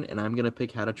pattern, and I'm going to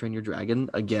pick How to Train Your Dragon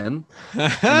again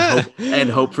and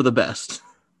hope for the best.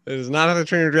 It is not How to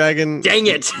Train Your Dragon. Dang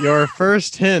it! Your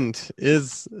first hint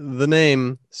is the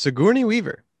name Sigourney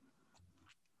Weaver.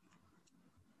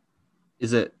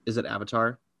 Is it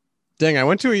Avatar? Dang, I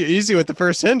went too easy with the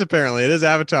first hint. Apparently, it is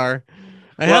Avatar.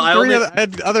 I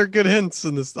had other good hints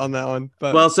on that one.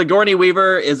 But well, Sigourney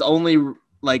Weaver is only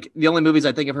like the only movies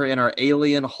I think of her in are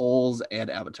Alien, Holes, and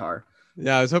Avatar.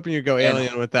 Yeah, I was hoping you'd go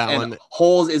Alien with that one.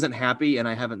 Holes isn't happy, and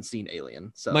I haven't seen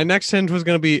Alien. So my next hint was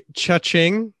going to be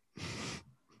Cha-Ching,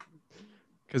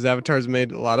 because Avatar's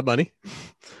made a lot of money.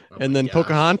 And then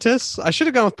Pocahontas. I should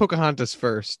have gone with Pocahontas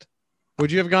first.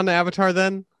 Would you have gone to Avatar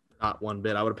then? Not one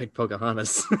bit. I would have picked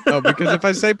Pocahontas. Oh, because if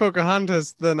I say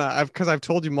Pocahontas, then I've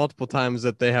told you multiple times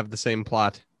that they have the same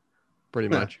plot, pretty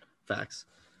much. Facts.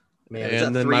 Man,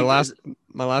 and then my last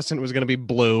hint was going to be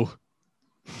Blue.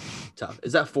 Tough.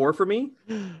 Is that 4 for me?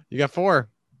 You got 4.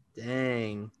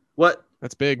 Dang. What?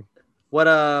 That's big. What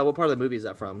part of the movie is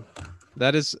that from?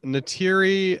 That is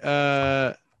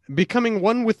Neytiri becoming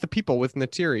one with the people with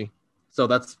Neytiri. So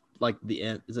that's like the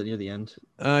end. Is it near the end?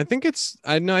 I think it's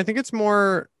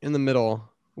more in the middle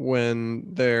when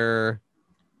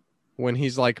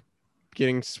he's like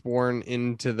getting sworn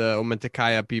into the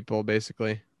Omentakaya people,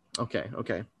 basically.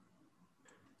 Okay.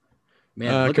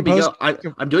 Man, look at me go.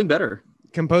 I'm doing better.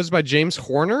 Composed by James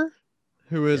Horner,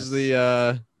 who is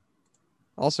the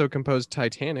also composed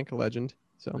Titanic, a legend.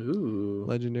 So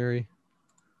legendary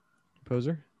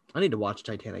composer. I need to watch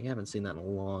Titanic. I haven't seen that in a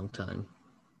long time.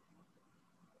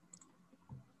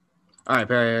 All right,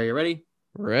 Barry, are you ready?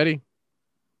 Ready.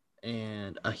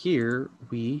 And here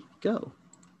we go.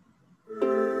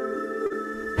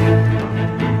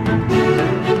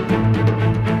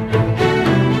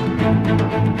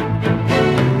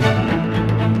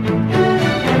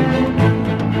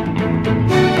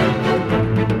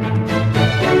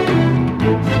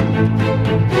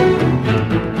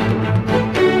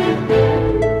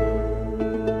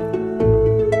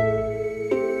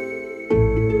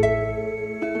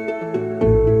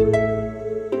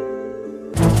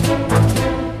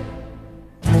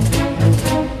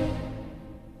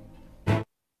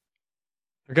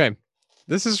 Okay,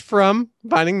 this is from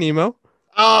Finding Nemo.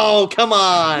 Oh, come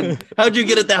on. How'd you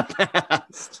get it that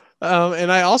fast?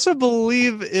 And I also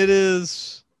believe it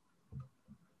is,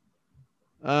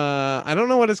 I don't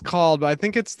know what it's called, but I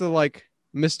think it's the like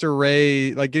Mr.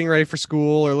 Ray, like getting ready for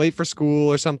school or late for school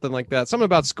or something like that. Something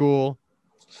about school.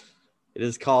 It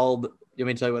is called, you want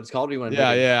me to tell you what it's called? Or you want to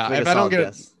yeah. If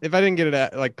I didn't get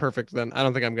it like perfect, then I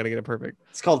don't think I'm going to get it perfect.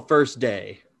 It's called First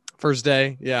Day. First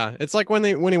Day, yeah. It's like when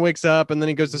he wakes up and then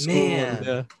he goes to school. Man.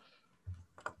 And,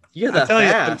 you're that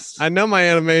fast. I know my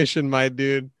animation, my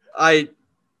dude. I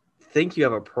think you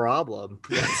have a problem.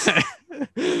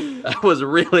 That was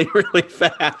really, really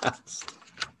fast.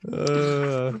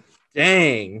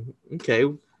 Dang. Okay.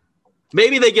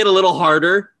 Maybe they get a little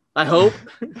harder, I hope.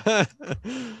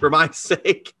 For my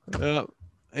sake.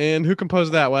 And who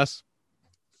composed that, Wes?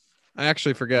 I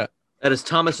actually forget. That is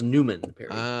Thomas Newman,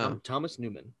 apparently. Thomas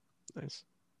Newman. Nice.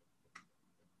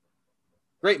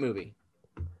 Great movie.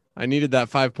 I needed that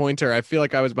 5-pointer. I feel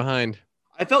like I was behind.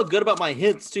 I felt good about my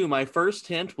hints too. My first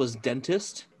hint was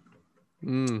dentist.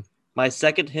 My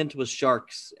second hint was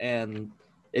sharks, and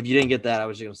if you didn't get that, I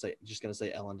was just gonna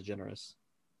say Ellen DeGeneres.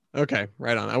 Okay,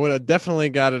 right on. I would have definitely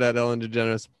got it at Ellen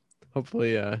DeGeneres.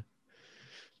 Hopefully.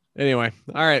 Anyway,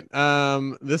 all right.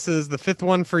 This is the 5th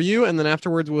one for you, and then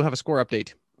afterwards we'll have a score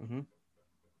update. Mm-hmm.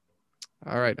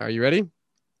 All right. Are you ready?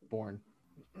 Born.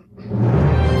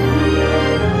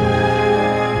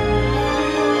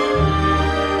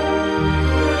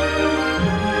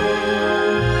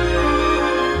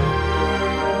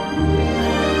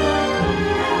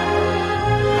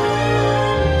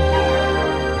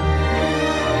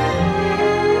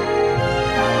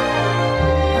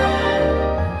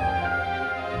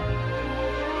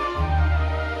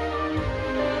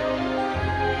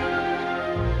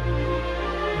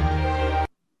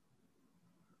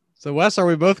 So Wes, are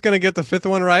we both gonna get the fifth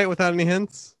one right without any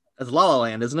hints? That's La La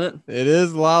Land, isn't it? It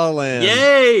is La La Land.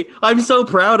 Yay! I'm so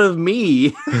proud of me.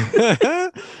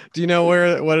 Do you know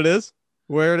what it is?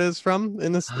 Where it is from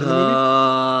in the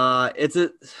movie? It's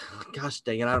a gosh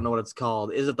dang it, I don't know what it's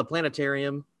called. Is it the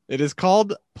planetarium? It is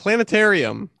called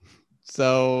Planetarium.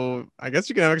 So I guess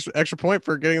you can have extra point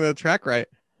for getting the track right.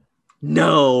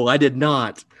 No, I did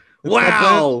not.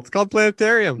 Wow. It's called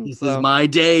Planetarium. This is my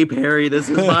day, Perry. This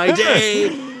is my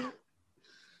day.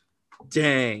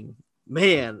 Dang.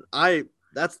 Man, I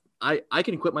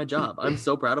can quit my job. I'm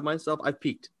so proud of myself. I've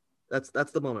peaked. That's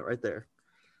the moment right there.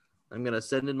 I'm gonna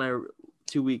send in my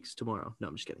 2 weeks tomorrow. No,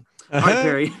 I'm just kidding. All right,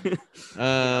 Perry.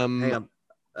 Hang on.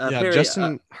 Perry,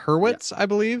 Justin Hurwitz, I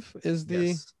believe, is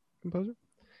the composer.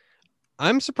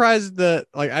 I'm surprised that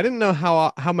I didn't know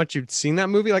how much you'd seen that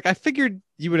movie. I figured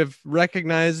you would have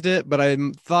recognized it, but I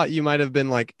thought you might have been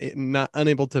not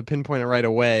unable to pinpoint it right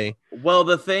away. Well,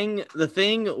 the thing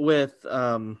with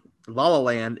La La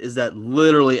Land is that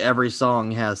literally every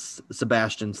song has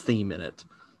Sebastian's theme in it.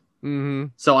 Mm-hmm.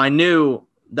 So I knew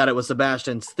that it was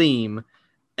Sebastian's theme,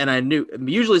 and I knew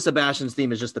usually Sebastian's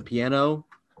theme is just the piano,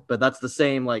 but that's the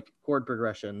same chord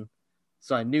progression.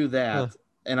 So I knew that,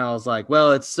 and I was like,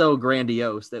 well, it's so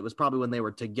grandiose that it was probably when they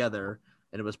were together,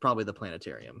 and it was probably the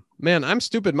planetarium. Man, I'm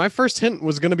stupid. My first hint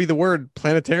was going to be the word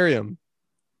planetarium.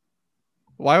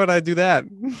 Why would I do that?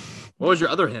 What was your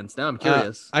other hints? Now I'm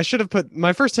curious. I should have put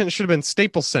my first hint should have been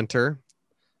Staples Center,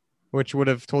 which would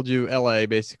have told you LA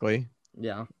basically.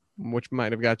 Yeah. Which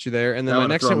might have got you there. And then my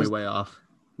next hint was way off.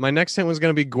 My next hint was going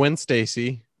to be Gwen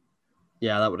Stacy.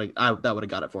 Yeah, that would have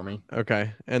got it for me.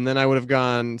 Okay. And then I would have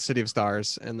gone City of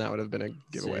Stars, and that would have been a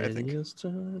giveaway, I think.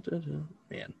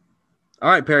 Man. All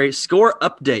right, Perry. Score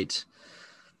update.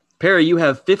 Perry, you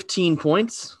have 15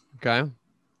 points. Okay.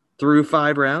 Through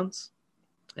 5 rounds.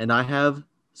 And I have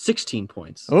 16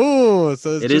 points. Oh,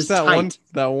 so it's just tight.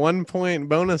 that 1 point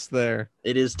bonus there.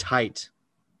 It is tight.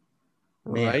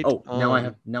 Man. Right. Oh,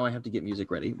 now I have to get music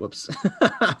ready. Whoops.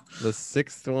 The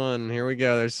sixth one. Here we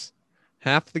go. There's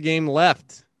half the game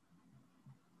left.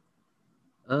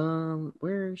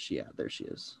 Where is she at? There she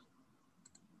is.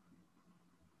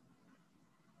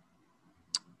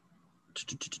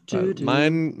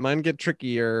 Mine get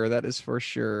trickier. That is for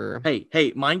sure.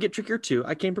 Hey, mine get trickier too.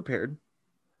 I came prepared.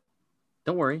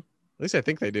 Don't worry. At least I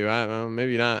think they do. I don't know.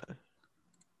 Maybe not.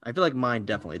 I feel like mine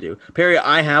definitely do. Perry,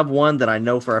 I have one that I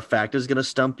know for a fact is going to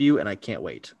stump you, and I can't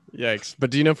wait. Yikes. But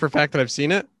do you know for a fact that I've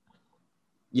seen it?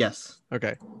 Yes.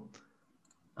 Okay.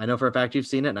 I know for a fact you've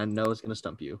seen it, and I know it's going to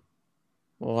stump you.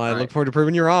 Well, I look forward to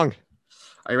proving you wrong.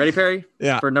 Are you ready, Perry?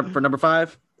 Yeah. For number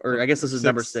 5? Or I guess this is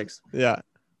number 6. Yeah.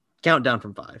 Count down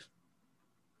from 5.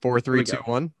 4, 3, 2,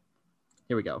 1.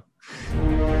 Here we go.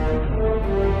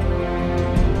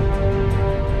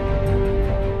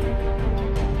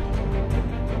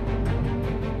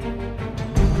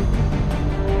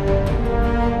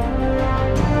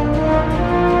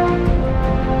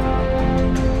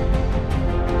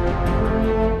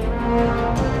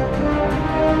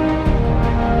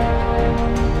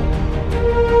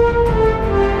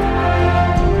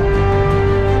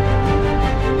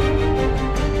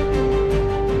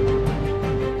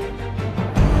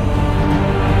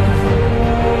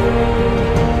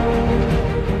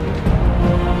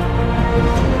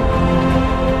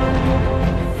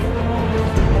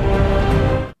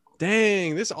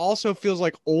 Dang, this also feels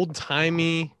like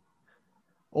old-timey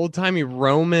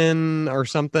Roman or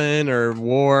something, or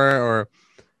war,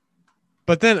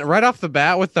 but then right off the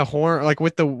bat with the horn,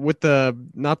 with the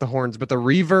not the horns, but the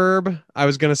reverb, I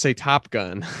was gonna say Top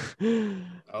Gun.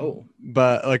 Oh,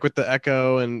 but with the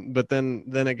echo, but then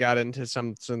it got into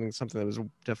something that was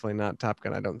definitely not Top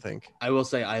Gun, I don't think. I will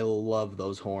say I love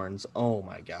those horns. Oh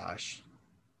my gosh.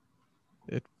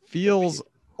 It feels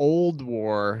old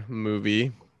war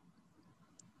movie.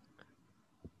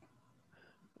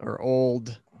 Or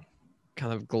old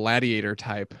kind of gladiator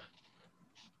type,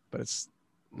 but it's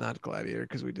not gladiator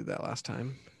because we did that last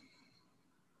time.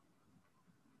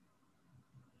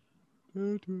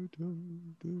 It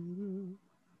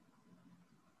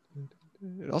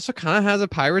also kind of has a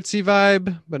piratey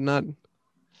vibe, but not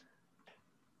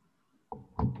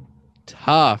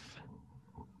tough.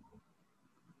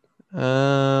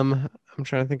 I'm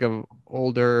trying to think of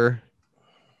older.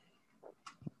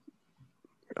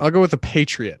 I'll go with The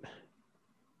Patriot.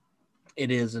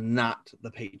 It is not The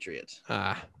Patriot.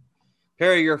 Ah.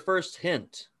 Perry, your first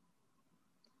hint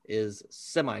is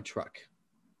semi-truck.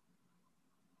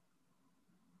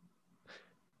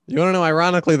 You want to know,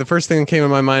 ironically, the first thing that came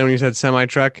in my mind when you said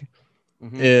semi-truck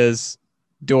is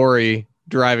Dory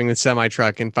driving the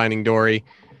semi-truck and finding Dory.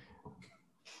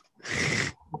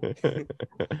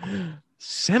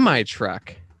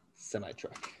 Semi-truck.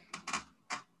 Semi-truck.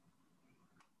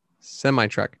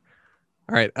 Semi-truck.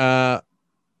 All right.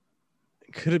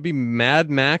 Could it be Mad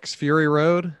Max Fury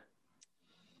Road?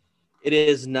 It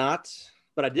is not,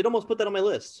 but I did almost put that on my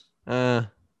list. Uh,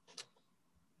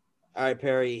 All right,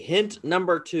 Perry. Hint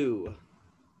number 2.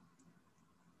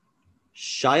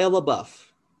 Shia LaBeouf.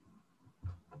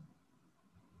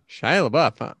 Shia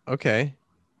LaBeouf. Okay.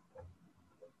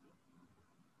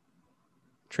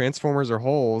 Transformers are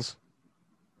holes,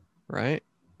 right?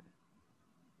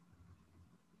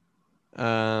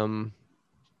 I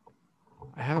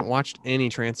haven't watched any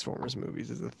Transformers movies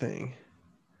is the thing.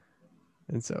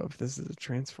 And so if this is a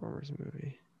Transformers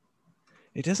movie,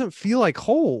 it doesn't feel like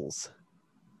holes.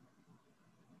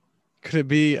 Could it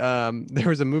be there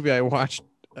was a movie I watched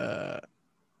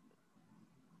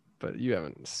but you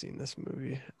haven't seen this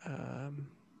movie.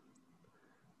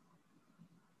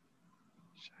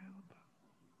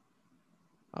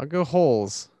 I'll go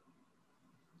holes.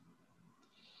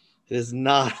 It is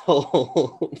not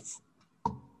holes.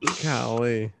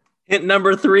 Golly. Hint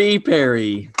number 3,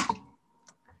 Perry.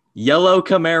 Yellow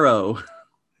Camaro.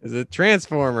 Is it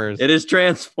Transformers? It is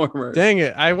Transformers. Dang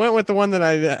it. I went with the one that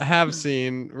I have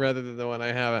seen rather than the one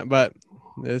I haven't, but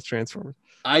it is Transformers.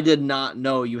 I did not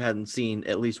know you hadn't seen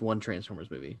at least one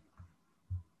Transformers movie.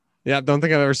 Yeah, don't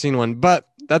think I've ever seen one, but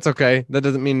that's okay. That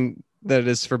doesn't mean that it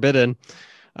is forbidden.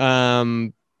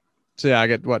 So yeah, I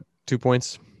get what, 2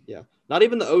 points? Yeah. Not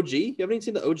even the OG? You haven't even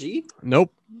seen the OG?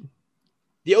 Nope.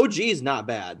 The OG is not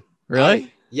bad.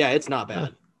 Really? Yeah, it's not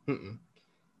bad.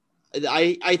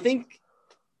 I think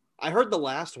I heard the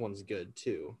last one's good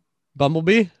too.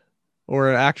 Bumblebee or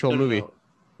an actual movie?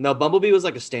 No, Bumblebee was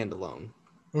like a standalone.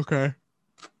 Okay.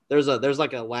 There's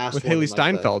like a last with one Haley like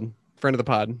Steinfeld, friend of the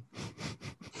pod.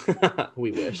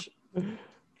 We wish.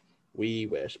 We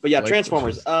wish. But yeah, Like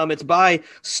Transformers. wishes. It's by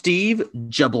Steve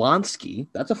Jablonsky.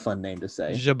 That's a fun name to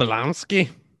say. Jablonski.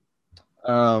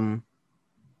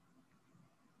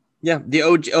 Yeah, the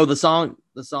OG. Oh, the song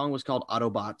was called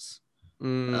Autobots.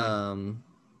 Mm.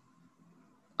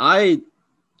 I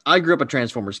grew up a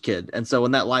Transformers kid, and so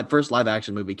when that first live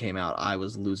action movie came out, I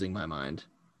was losing my mind.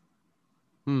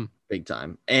 Big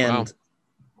time. And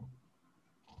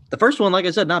the first one, like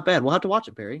I said, not bad. We'll have to watch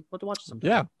it, Perry. We'll have to watch it sometime.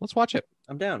 Yeah, let's watch it.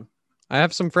 I'm down. I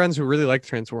have some friends who really like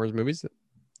Transformers movies.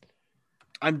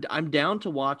 I'm down to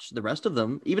watch the rest of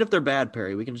them, even if they're bad,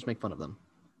 Perry. We can just make fun of them.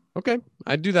 Okay,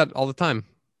 I do that all the time.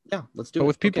 Yeah, let's do it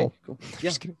with people. Okay, cool. Yeah.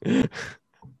 Just kidding.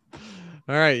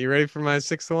 All right, you ready for my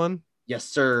sixth one? Yes,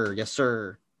 sir. Yes,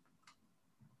 sir.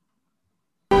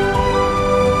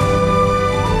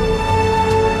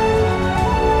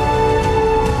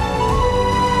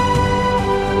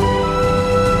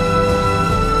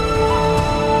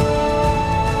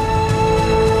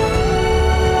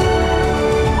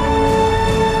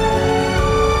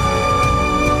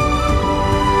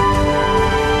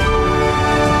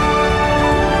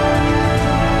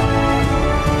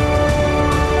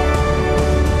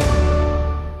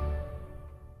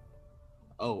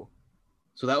 Oh,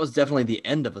 so that was definitely the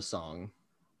end of a song.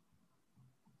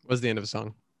 Was the end of a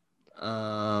song.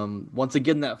 Once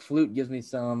again, that flute gives me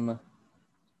some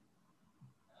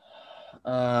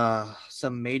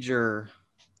major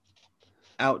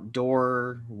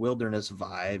outdoor wilderness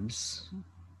vibes,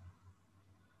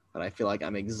 but I feel like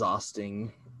I'm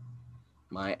exhausting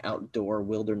my outdoor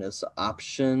wilderness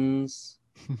options.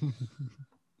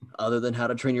 Other than How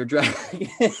to Train Your Dragon.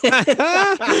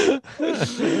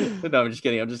 No, I'm just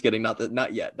kidding.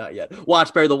 Not yet.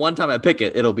 Watch, Barry. The one time I pick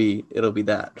it, it'll be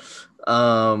that.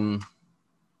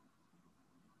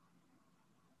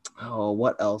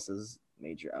 What else is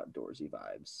major outdoorsy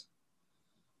vibes?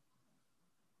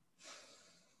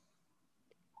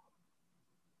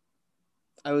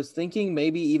 I was thinking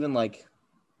maybe even like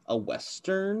a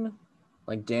Western,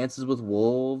 like Dances with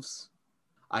Wolves.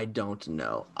 I don't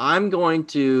know. I'm going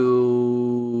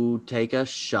to take a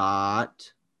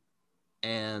shot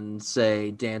and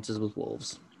say Dances with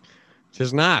Wolves.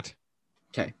 Just not.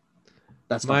 Okay.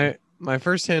 That's fine. My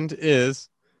first hint is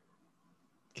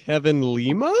Kevin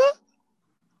Lima?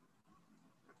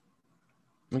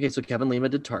 Okay, so Kevin Lima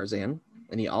did Tarzan,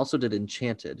 and he also did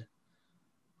Enchanted.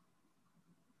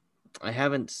 I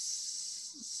haven't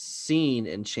seen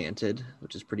Enchanted,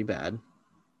 which is pretty bad.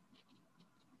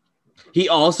 He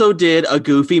also did a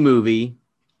Goofy movie.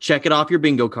 Check it off your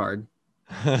bingo card.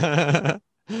 However,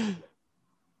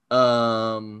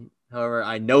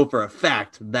 I know for a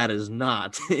fact that is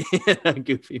not a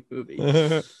Goofy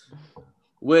movie.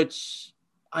 Which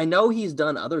I know he's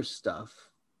done other stuff,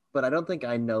 but I don't think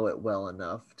I know it well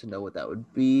enough to know what that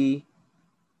would be.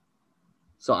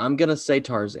 So I'm gonna say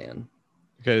Tarzan.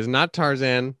 Okay, it's not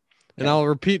Tarzan. And Okay. I'll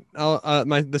repeat.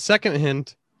 The second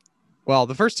hint. Well,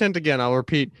 the first hint again. I'll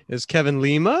repeat is Kevin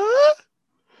Lima,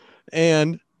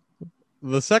 and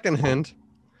the second hint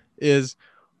is,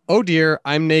 oh dear,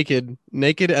 I'm naked,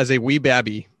 naked as a wee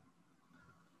babby.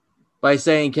 By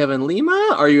saying Kevin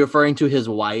Lima, are you referring to his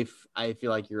wife? I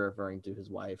feel like you're referring to his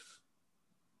wife,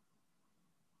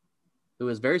 who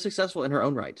is very successful in her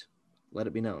own right. Let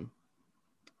it be known.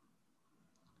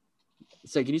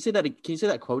 So can you say that? Can you say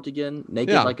that quote again?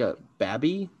 Naked Yeah. like a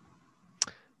babby.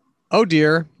 Oh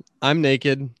dear, I'm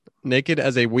naked, naked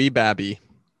as a wee babby.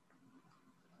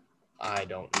 I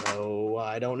don't know.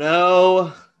 I don't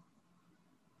know.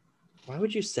 Why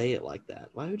would you say it like that?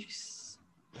 Why would you?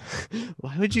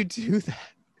 Why would you do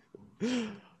that?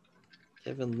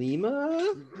 Kevin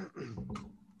Lima,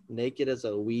 naked as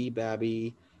a wee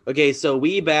babby. Okay, so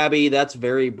wee babby, that's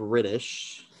very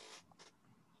British.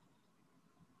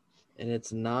 And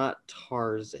it's not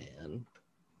Tarzan.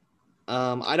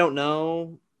 I don't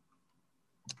know.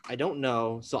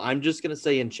 So I'm just gonna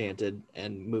say Enchanted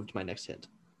and move to my next hint.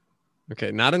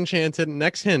 Okay, not Enchanted.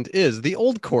 Next hint is the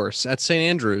Old Course at St.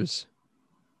 Andrews.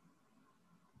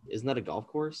 Isn't that a golf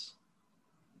course?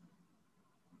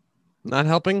 Not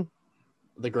helping?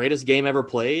 The greatest game ever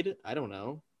played? I don't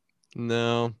know.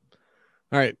 No.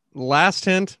 All right, last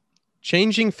hint.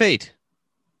 Changing Fate.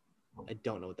 I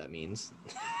don't know what that means.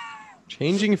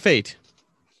 Changing Fate.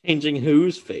 Changing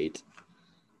whose fate?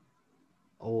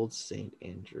 Old St.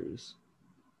 Andrews.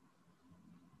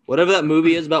 Whatever that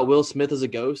movie is about Will Smith as a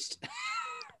ghost.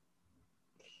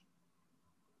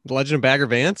 The Legend of Bagger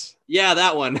Vance? Yeah,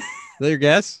 that one. Is that your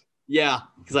guess? Yeah,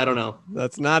 because I don't know.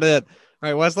 That's not it. All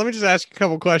right, Wes, let me just ask you a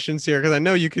couple questions here because I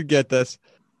know you could get this.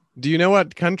 Do you know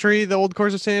what country the Old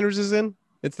Course of St. Andrews is in?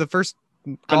 It's the first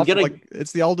golf,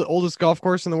 it's the oldest golf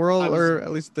course in the world, or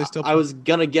at least they still I was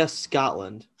gonna guess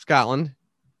Scotland. Scotland.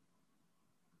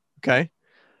 Okay.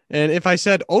 And if I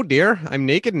said, oh dear, I'm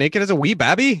naked, naked as a wee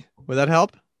babby, would that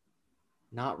help?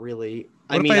 Not really.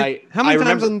 How many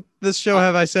times on this show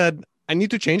have I said, I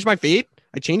need to change my fate?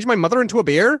 I changed my mother into a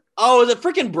bear? Oh, is it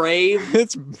freaking Brave?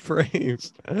 It's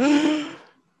Brave. How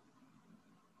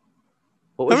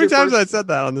What was many your times first- have I said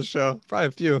that on the show? Probably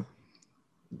a few.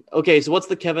 Okay, so what's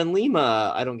the Kevin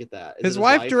Lima? I don't get that. Is His it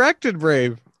wife directed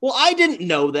Brave. Well, I didn't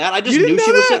know that. I just You didn't knew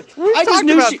she know was. that? We I just talked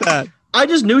knew about she. that. I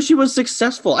just knew she was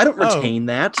successful. I don't Oh. retain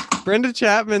that. Brenda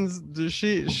Chapman's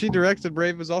she directed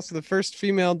Brave, was also the first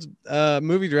female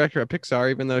movie director at Pixar,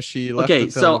 even though she left Okay,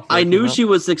 the film so before I it knew came out. she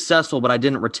was successful, but I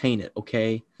didn't retain it.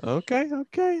 Okay. Okay.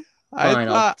 Fine,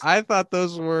 I thought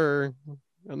those were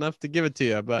enough to give it to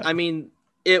you, but I mean,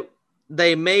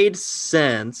 they made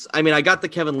sense. I mean, I got the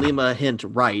Kevin Lima hint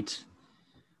right,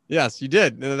 yes, you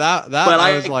did. That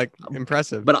But was like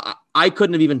impressive. but I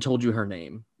couldn't have even told you her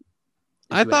name.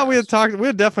 if I you thought we had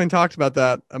asked. definitely talked about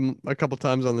that a couple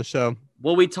times on the show.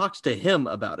 Well, we talked to him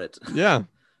about it. Yeah.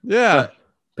 Yeah. But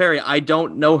Perry, I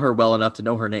don't know her well enough to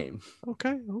know her name.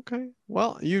 Okay.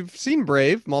 Well, you've seen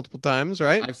Brave multiple times,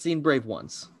 right? I've seen Brave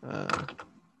once Uh,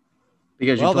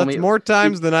 because you well, told that's me more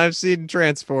times than I've seen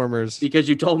Transformers. because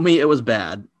you told me it was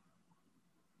bad,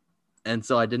 and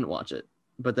so I didn't watch it.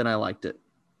 But then I liked it.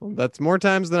 Well, that's more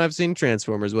times than I've seen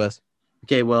Transformers, Wes.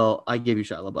 Okay, well, I gave you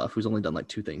Shia LaBeouf, who's only done like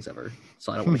 2 things ever,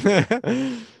 so I don't want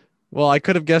to. Well, I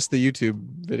could have guessed the YouTube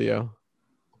video.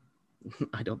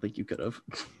 I don't think you could have.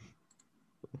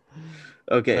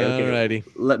 Okay. Alrighty.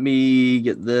 Let me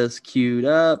get this queued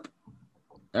up.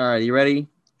 All right, you ready?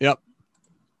 Yep.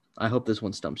 I hope this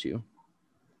one stumps you.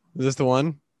 Is this the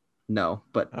one? No,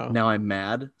 but Oh. now I'm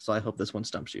mad, so I hope this one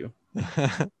stumps you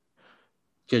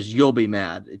because you'll be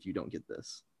mad if you don't get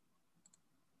this.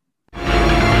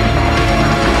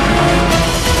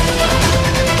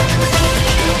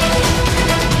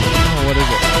 Oh, what is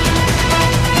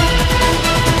it?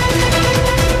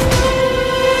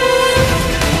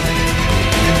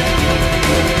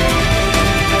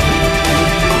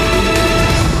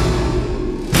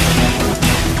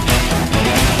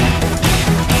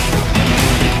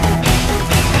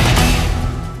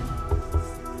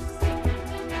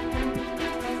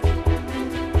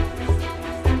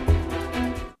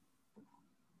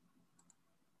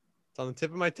 It's on the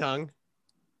tip of my tongue.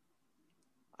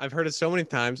 I've heard it so many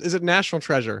times. Is it National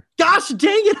Treasure? Gosh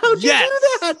dang it! How'd you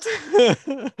Yes!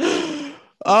 do that?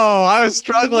 Oh, I was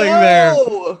struggling there.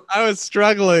 No! I was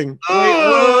struggling.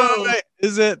 Oh! Wait.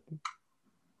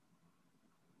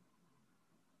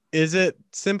 Is it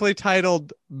simply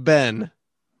titled Ben?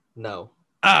 No,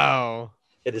 Oh.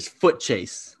 it is Foot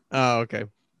Chase. Oh, okay.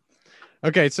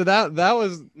 Okay, so that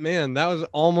was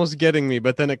almost getting me,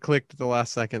 but then it clicked at the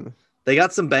last second. They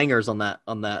got some bangers on that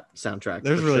soundtrack.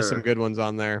 There's for really sure. some good ones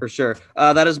on there. For sure.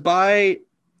 That is by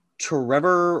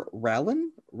Trevor Rallin?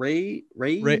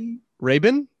 Rabin?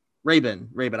 Rabin.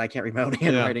 I can't read my own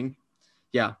handwriting.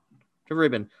 Yeah. Trevor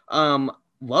Rabin.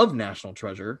 Love National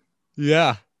Treasure.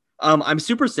 Yeah. I'm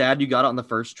super sad you got it on the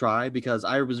first try because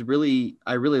I really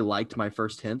liked my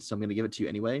first hint, so I'm gonna give it to you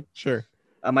anyway. Sure.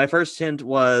 My first hint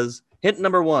was hint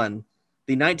number 1,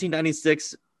 the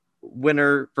 1996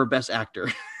 winner for Best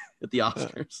Actor at the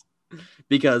Oscars.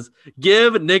 Because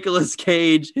give Nicolas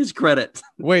Cage his credit.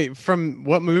 Wait, from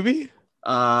what movie?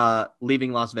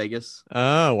 Leaving Las Vegas.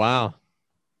 Oh, wow.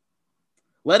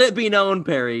 Let it be known,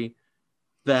 Perry,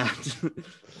 that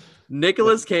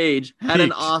Nicolas Cage had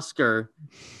an Oscar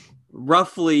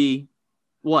roughly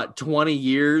 20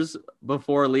 years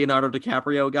before Leonardo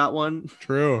DiCaprio got one.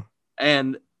 True.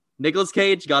 And Nicolas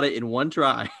Cage got it in one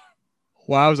try.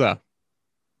 Wowza.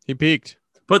 He peaked.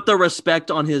 Put the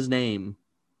respect on his name.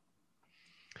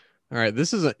 All right,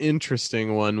 this is an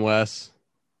interesting one, Wes.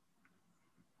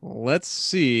 Let's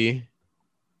see.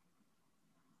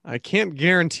 I can't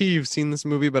guarantee you've seen this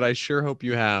movie, but I sure hope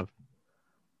you have.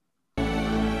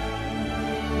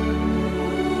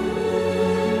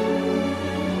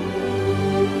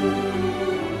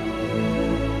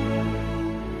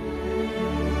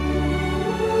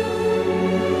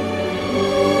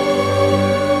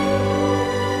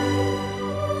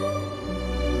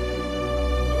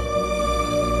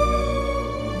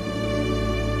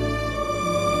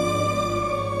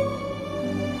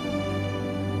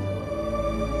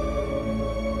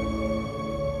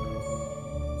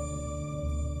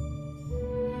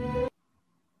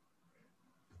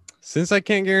 Since I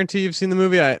can't guarantee you've seen the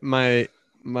movie,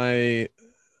 my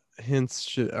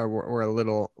hints were a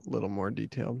little more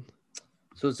detailed.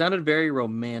 So it sounded very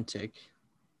romantic.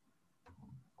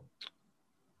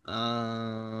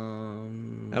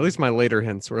 At least my later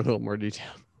hints were a little more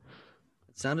detailed.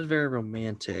 It sounded very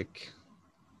romantic.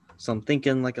 So I'm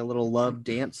thinking like a little love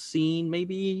dance scene,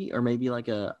 maybe, or maybe like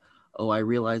a "Oh, I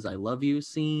realize I love you"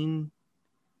 scene,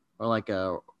 or like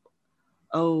a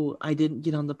 "Oh, I didn't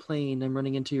get on the plane, I'm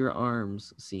running into your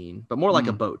arms" scene, but more like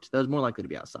a boat. That was more likely to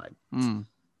be outside. And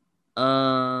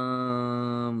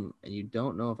you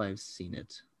don't know if I've seen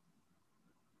it.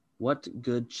 What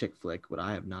good chick flick would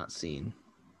I have not seen?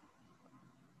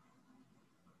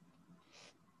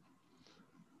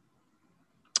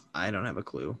 I don't have a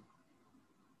clue.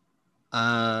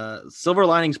 Silver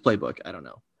Linings Playbook. I don't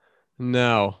know.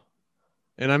 No.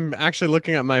 And I'm actually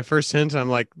looking at my first hint. I'm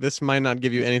like, this might not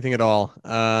give you anything at all.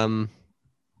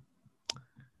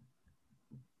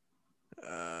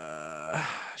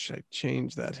 Should I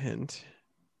change that hint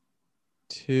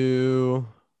to?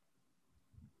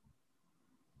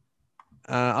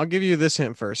 I'll give you this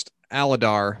hint first.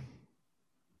 Aladar.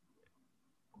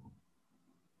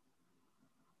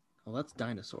 Well, that's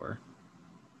Dinosaur.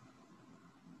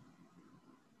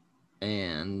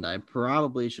 And I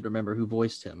probably should remember who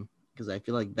voiced him because I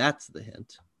feel like that's the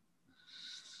hint.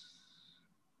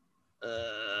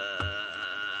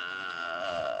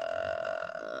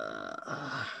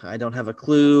 I don't have a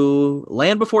clue.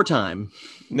 Land Before Time.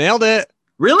 Nailed it.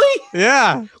 Really?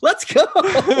 Yeah. Let's go.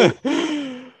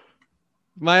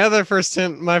 My first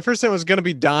hint was going to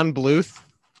be Don Bluth.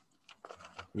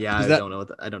 Yeah, I don't know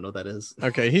what that is.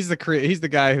 Okay, he's the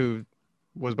guy who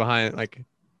was behind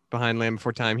Land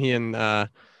Before Time. He and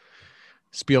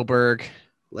Spielberg.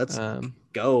 Let's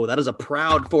go. That is a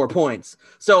proud 4 points.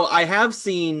 So I have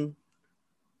seen.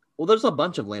 Well, there's a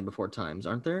bunch of Land Before Times,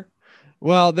 aren't there?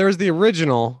 Well, there was the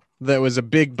original that was a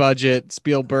big budget.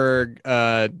 Spielberg,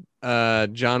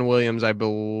 John Williams, I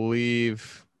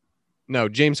believe. No,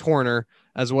 James Horner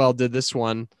as well did this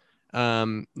one.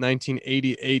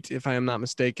 1988, if I am not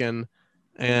mistaken.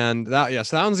 And so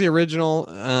that one's the original.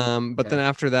 But then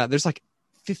after that, there's like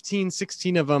 15,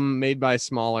 16 of them made by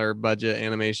smaller budget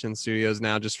animation studios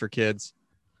now just for kids.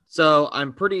 So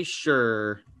I'm pretty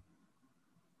sure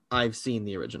I've seen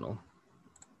the original.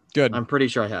 Good. I'm pretty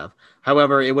sure I have.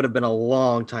 However, it would have been a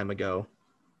long time ago.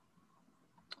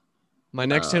 My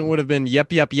next hint would have been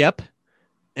yep, yep, yep.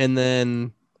 And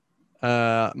then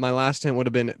my last hint would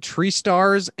have been Tree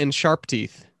Stars and Sharp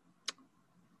Teeth.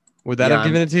 Would that have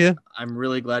given it to you? I'm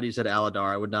really glad you said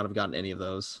Aladar. I would not have gotten any of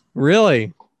those.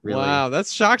 Really? Wow, that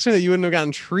shocks me that you wouldn't have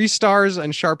gotten Tree Stars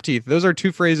and Sharp Teeth. Those are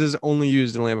two phrases only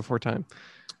used in Land Before Time.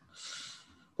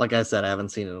 Like I said, I haven't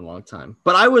seen it in a long time.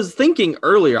 But I was thinking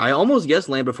earlier, I almost guessed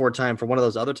Land Before Time for one of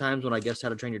those other times when I guessed How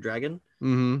to Train Your Dragon.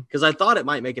 Because I thought it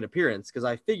might make an appearance because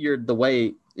I figured the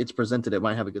way it's presented, it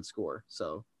might have a good score.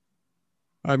 So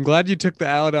I'm glad you took the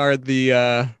Aladar,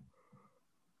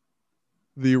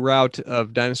 the route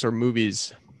of dinosaur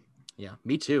movies. Yeah,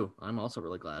 me too. I'm also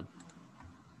really glad.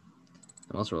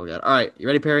 All right, you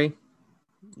ready, Perry?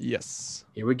 Yes.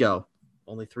 Here we go.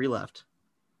 Only 3 left.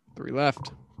 3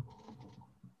 left.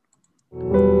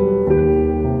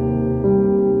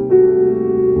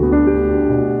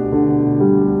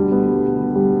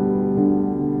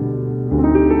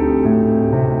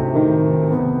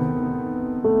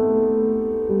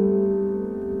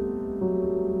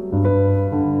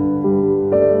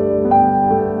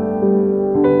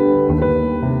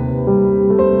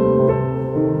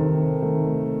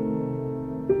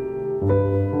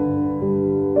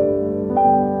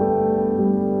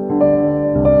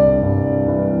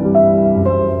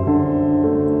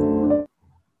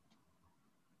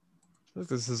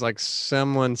 This is like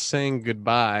someone saying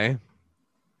goodbye.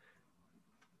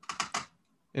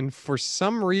 And for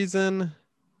some reason,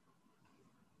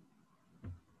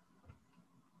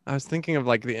 I was thinking of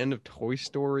like the end of Toy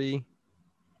Story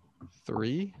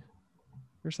 3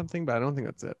 or something, but I don't think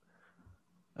that's it.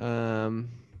 I'm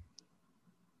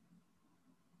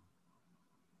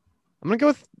going to go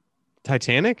with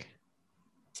Titanic.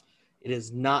 It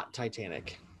is not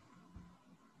Titanic.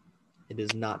 It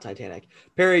is not Titanic.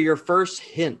 Perry, your first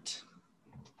hint.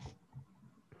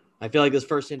 I feel like this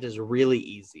first hint is really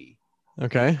easy.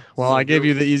 Okay. Well, So I gave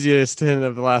you the easiest hint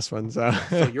of the last one, so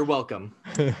you're welcome.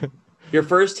 Your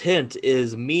first hint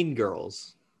is Mean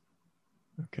Girls.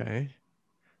 Okay.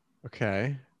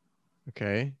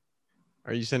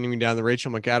 Are you sending me down the Rachel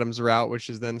McAdams route, which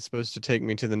is then supposed to take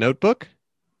me to The Notebook?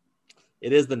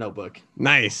 It is The Notebook.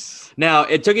 Nice. Now,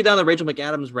 it took you down the Rachel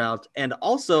McAdams route, and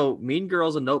also Mean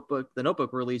Girls and Notebook. The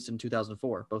Notebook were released in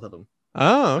 2004, both of them.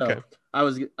 Oh, okay. So I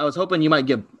was hoping you might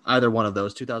get either one of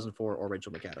those, 2004 or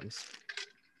Rachel McAdams.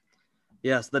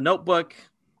 Yes, The Notebook,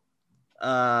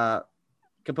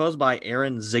 composed by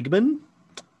Aaron Zigman.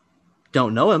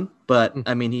 Don't know him, but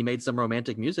I mean, he made some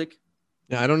romantic music.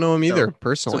 Yeah, I don't know him either,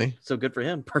 personally. So good for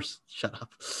him. Shut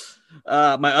up.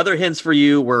 My other hints for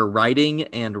you were writing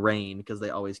and rain, because they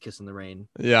always kiss in the rain.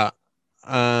 Yeah.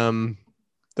 The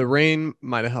rain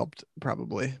might have helped,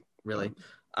 probably. Really?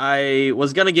 I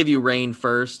was going to give you rain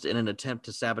first in an attempt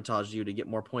to sabotage you to get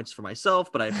more points for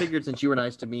myself, but I figured since you were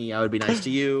nice to me, I would be nice to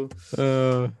you.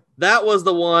 That was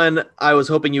the one I was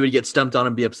hoping you would get stumped on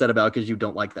and be upset about because you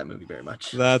don't like that movie very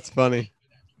much. That's funny.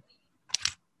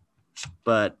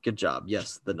 But good job.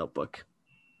 Yes, The Notebook.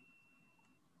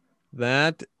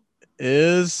 That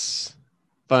is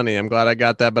funny. I'm glad I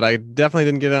got that, but I definitely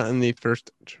didn't get it in the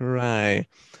first try.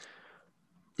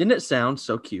 Didn't it sound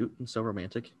so cute and so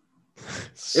romantic?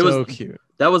 It was cute.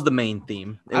 That was the main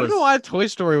theme. I don't know why Toy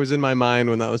Story was in my mind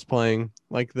when that was playing,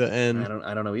 like the end.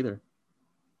 I don't know either.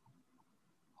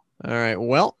 All right.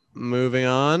 Well, moving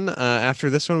on. After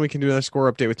this one, we can do another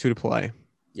score update with 2 to play.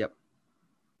 Yep.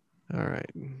 All right.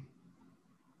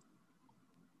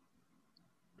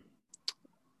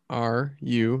 Are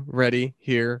you ready?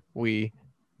 Here we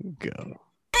go.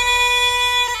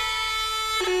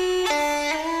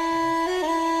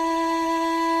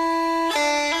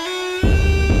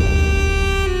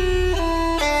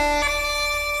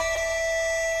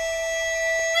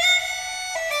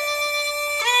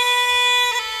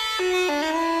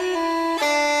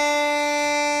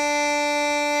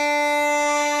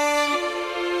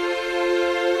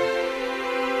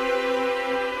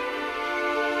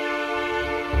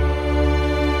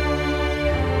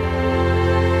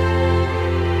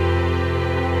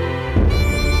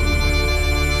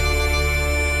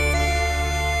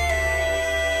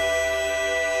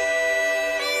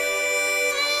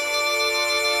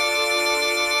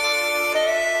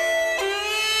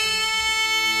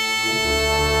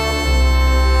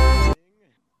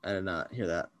 I did not hear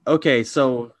that. Okay,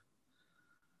 so.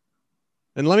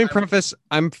 And let me preface,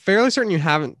 I'm fairly certain you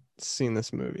haven't seen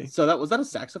this movie. So was that a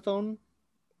saxophone?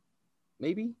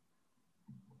 Maybe?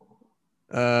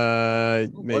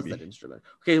 Maybe. What's that instrument?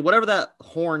 Okay, whatever that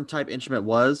horn type instrument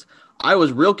was, I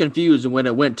was real confused when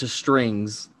it went to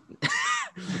strings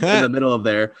in the middle of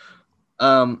there.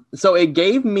 So it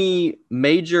gave me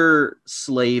major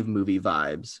slave movie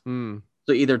vibes.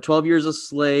 So either 12 Years a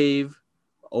Slave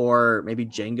or maybe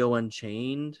Django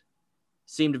Unchained.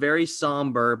 Seemed very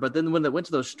somber, but then when it went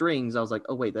to those strings, I was like,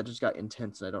 oh wait, that just got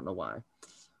intense and I don't know why.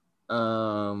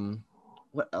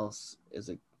 What else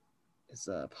is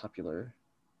popular?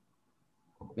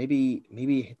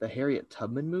 Maybe the Harriet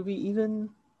Tubman movie even.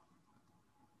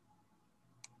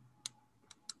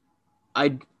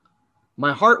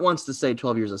 My heart wants to say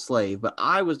 12 Years a Slave, but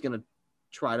I was going to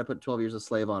try to put 12 Years a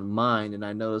Slave on mine, and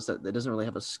I noticed that it doesn't really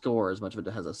have a score as much of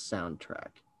it has a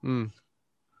soundtrack.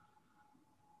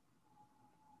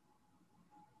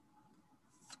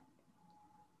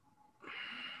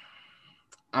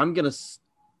 I'm gonna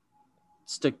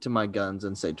stick to my guns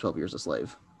and say 12 Years a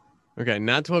Slave. Okay,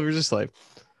 not 12 Years a Slave.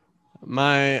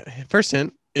 My first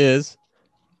hint is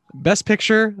Best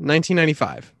Picture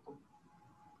 1995.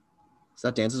 Is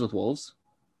that Dances with Wolves?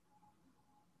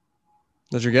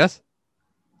 That's your guess?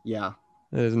 Yeah.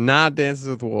 It is not Dances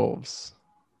with Wolves.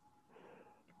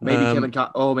 Maybe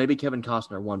maybe Kevin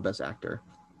Costner won Best Actor.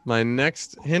 My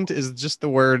next hint is just the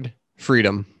word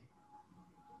freedom.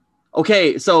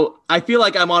 Okay, so I feel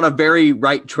like I'm on a very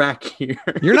right track here.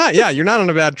 You're not on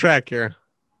a bad track here.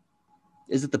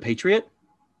 Is it The Patriot?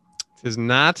 It is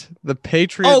not The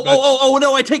Patriot. Oh,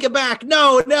 no, I take it back.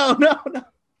 No.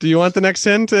 Do you want the next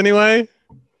hint anyway?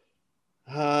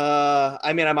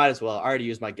 I mean, I might as well. I already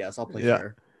used my guess. I'll play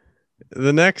fair.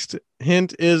 The next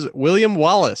hint is William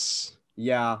Wallace.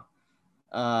 Yeah.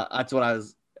 That's what I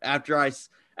was after I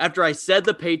said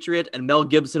The Patriot and Mel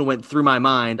Gibson went through my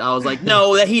mind. I was like,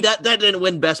 no, that didn't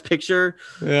win Best Picture.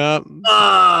 Yeah.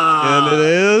 And it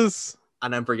is.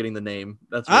 And I'm forgetting the name.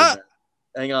 That's really bad.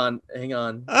 Hang on.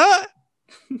 Oh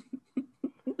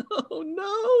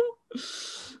no.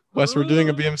 Wes, we're doing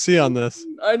a BMC on this.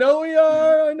 I know we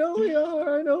are.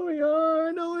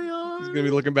 He's gonna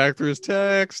be looking back through his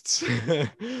texts. You're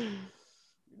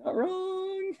not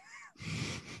wrong.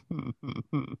 I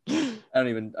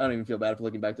don't even feel bad for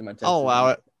looking back through my texts. I'll allow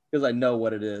it. Because I know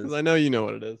what it is. Because I know you know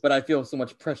what it is. But I feel so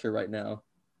much pressure right now.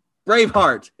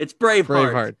 Braveheart. It's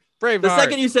Braveheart. Braveheart. The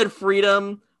second you said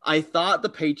freedom, I thought The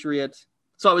Patriot.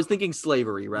 So I was thinking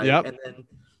slavery, right? Yep. And then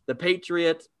The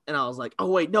Patriot, and I was like,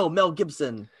 oh wait, no, Mel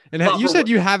Gibson. And you said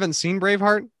you haven't seen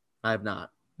Braveheart? I have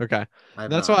not. Okay.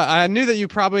 That's why I knew that you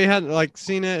probably hadn't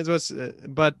seen it.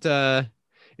 But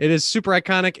it is super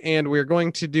iconic, and we're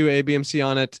going to do a BMC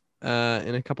on it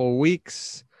in a couple of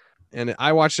weeks. And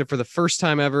I watched it for the first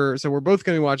time ever. So we're both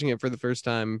going to be watching it for the first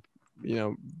time. You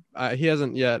know, he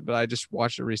hasn't yet, but I just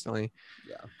watched it recently.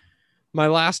 Yeah. My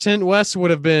last hint, Wes,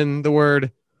 would have been the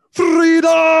word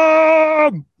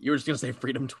freedom. You were just going to say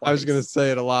freedom twice. I was going to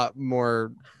say it a lot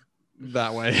more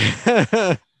that way.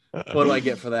 What do I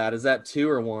get for that? Is that 2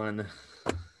 or 1?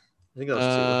 I think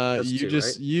that was 2.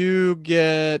 That's 2, right? You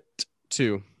get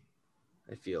 2.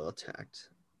 I feel attacked.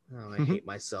 Oh, I hate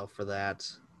myself for that.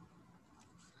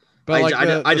 But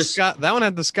that one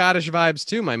had the Scottish vibes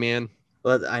too, my man.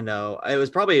 But I know it was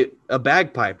probably a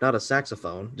bagpipe, not a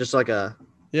saxophone. Just like a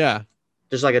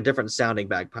different sounding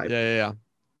bagpipe. Yeah.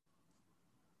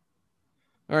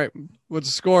 All right, what's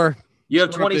the score? You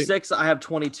have 26. Update. I have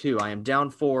 22. I am down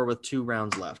 4 with 2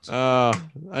 rounds left. I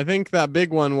think that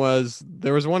big one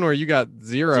there was one where you got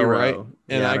 0, right?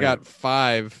 And I got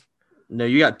 5. No,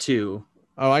 you got 2.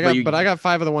 Oh, I got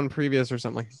 5 of the one previous or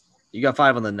something. You got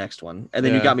 5 on the next one, and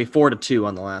then you got me 4-2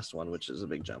 on the last one, which is a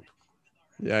big jump.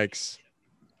 Yikes!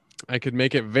 I could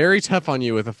make it very tough on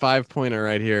you with a 5-pointer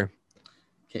right here.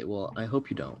 Okay, well, I hope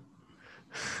you don't.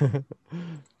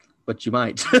 But you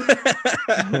might.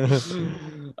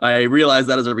 I realize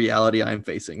that is a reality I'm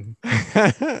facing.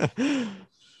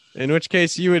 In which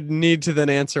case, you would need to then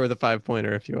answer with a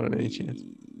 5-pointer if you want any chance.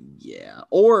 Yeah,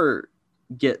 or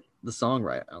get the song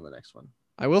right on the next one.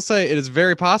 I will say it is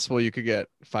very possible you could get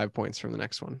 5 points from the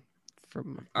next one. All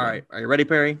right, are you ready,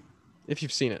 Perry? If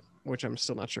you've seen it, which I'm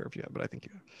still not sure if you have, but I think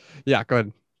you have. Yeah, go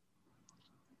ahead.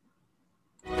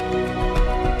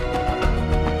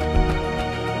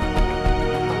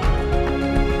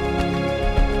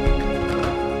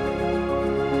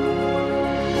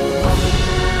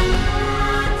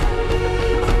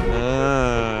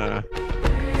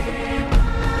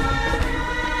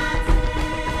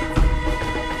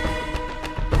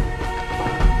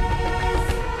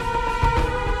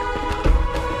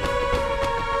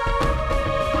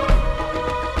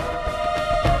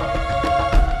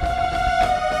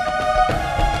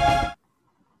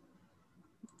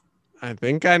 I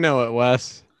think I know it,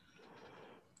 Wes.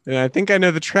 And I think I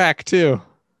know the track too.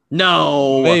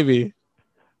 No. Maybe.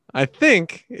 I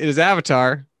think it is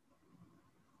Avatar.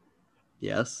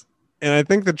 Yes. And I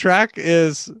think the track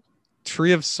is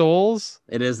Tree of Souls.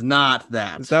 It is not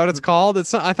that. Is that what it's called?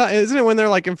 It's not, I thought, isn't it when they're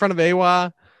like in front of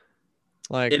Awa?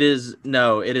 Like it is.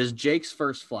 No, it is Jake's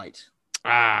First Flight.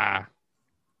 Ah.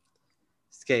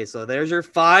 Okay, so there's your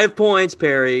 5 points,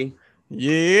 Perry.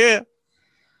 Yeah.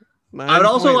 I would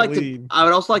also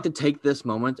like to take this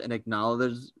moment and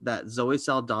acknowledge that Zoe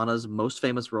Saldana's most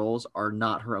famous roles are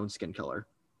not her own skin color.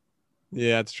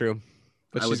 Yeah, it's true.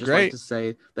 But I she's would just great. like to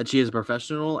say that she is a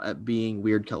professional at being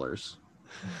weird colors,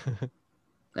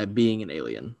 at being an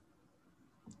alien.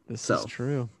 This is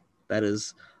true. That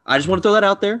is. I just want to throw that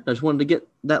out there. I just wanted to get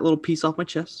that little piece off my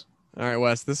chest. All right,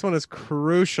 Wes. This one is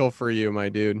crucial for you, my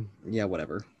dude. Yeah,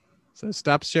 whatever. So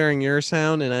stop sharing your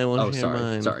sound, and I will Oh, share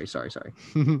mine. sorry.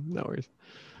 No worries.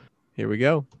 Here we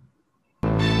go.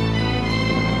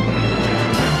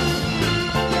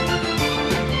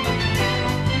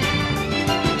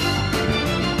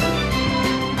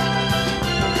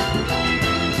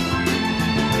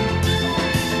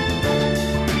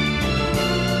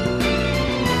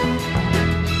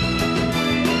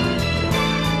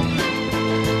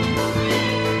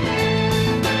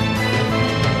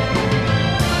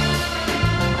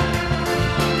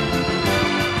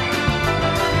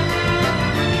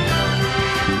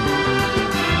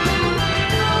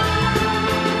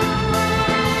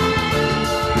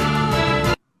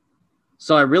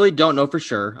 So I really don't know for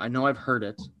sure. I know I've heard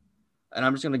it. And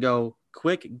I'm just going to go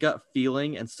quick gut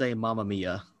feeling and say Mamma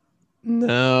Mia.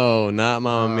 No, not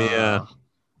Mamma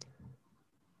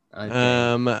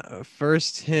Mia.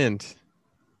 First hint.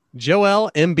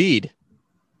 Joel Embiid.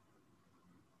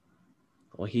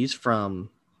 Well, he's from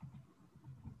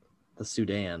the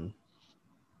Sudan,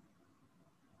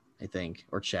 I think,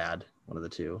 or Chad, one of the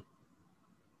two.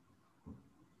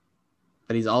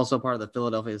 But he's also part of the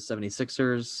Philadelphia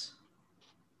 76ers.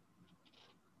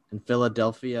 And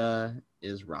Philadelphia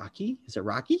is Rocky? Is it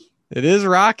Rocky? It is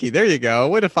Rocky. There you go.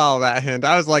 Way to follow that hint.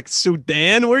 I was like,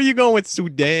 Sudan? Where are you going with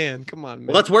Sudan? Come on, man.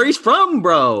 Well, that's where he's from,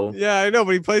 bro. Yeah, I know,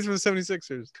 but he plays for the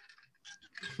 76ers.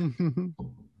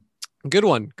 Good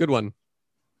one. Good one.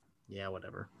 Yeah,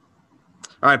 whatever.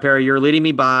 All right, Perry, you're leading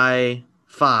me by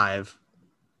 5.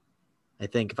 I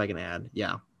think if I can add.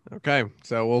 Yeah. Okay,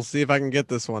 so we'll see if I can get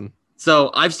this one.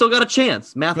 So I've still got a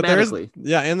chance mathematically.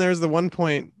 And there's the 1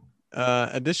 point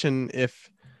addition if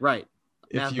right.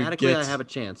 If mathematically, I have a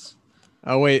chance.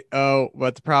 Oh wait. Oh,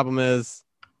 but the problem is,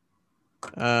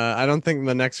 I don't think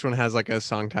the next one has like a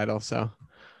song title. So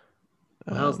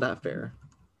how's that fair?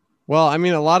 Well, I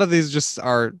mean, a lot of these just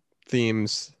are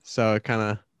themes, so it kind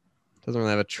of doesn't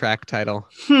really have a track title.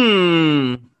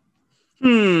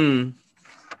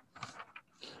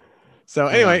 So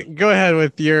anyway, go ahead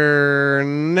with your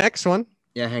next one.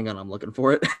 Yeah, hang on, I'm looking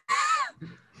for it.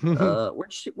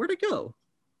 Where'd it go?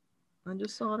 I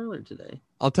just saw it earlier today.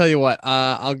 I'll tell you what.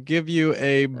 I'll give you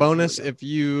a bonus if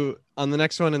you on the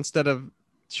next one instead of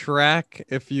track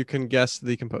if you can guess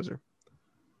the composer.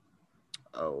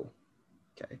 Oh,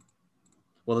 okay.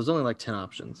 Well, there's only like 10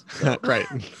 options. So. Right.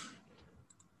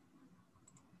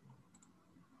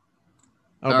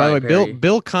 Oh, by the way, Perry.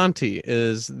 Bill Conti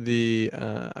is the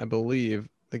I believe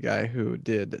the guy who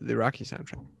did the Rocky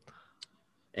soundtrack.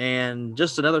 And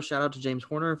just another shout out to James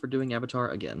Horner for doing Avatar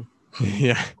again.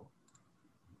 Yeah.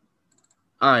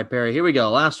 All right, Perry, here we go.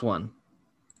 Last one.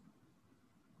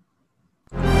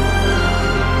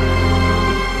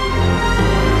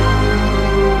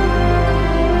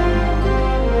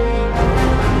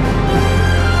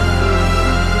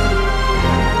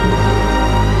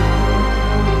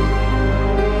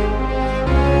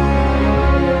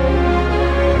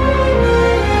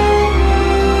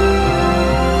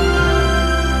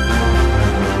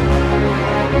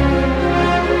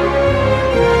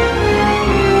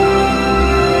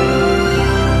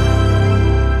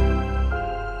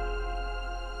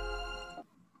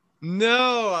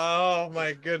 No, oh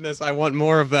my goodness, I want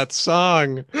more of that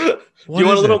song. Do you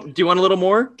want a little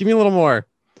more? Give me a little more.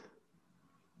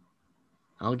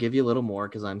 I'll give you a little more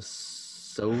because I'm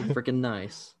so freaking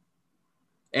nice.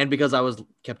 And because I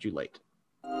kept you late.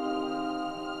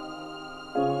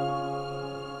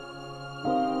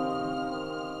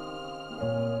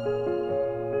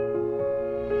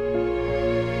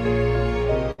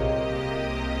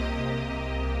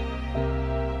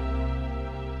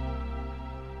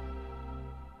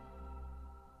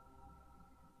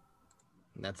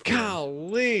 That's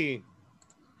golly.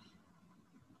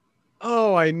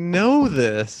 Oh, I know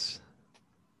this.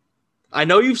 I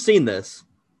know you've seen this.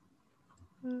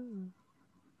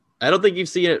 I don't think you've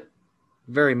seen it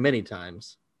very many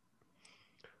times.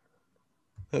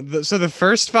 So the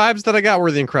first vibes that I got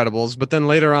were The Incredibles, but then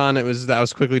later on that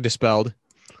was quickly dispelled.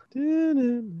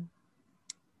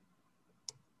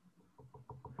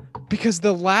 Because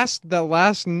the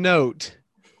last note,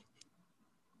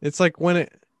 it's like when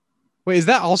it. Wait, is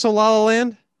that also La La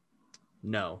Land?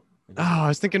 No. Oh, I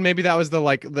was thinking maybe that was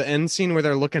the end scene where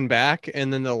they're looking back,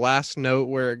 and then the last note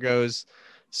where it goes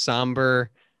somber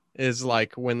is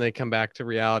like when they come back to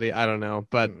reality. I don't know,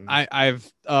 but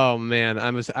oh man,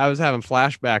 I was having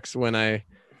flashbacks when I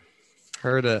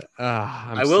heard it.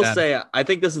 I will say I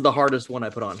think this is the hardest one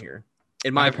I put on here.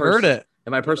 In my personal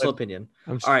opinion.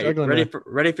 I'm all right,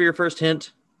 ready for your first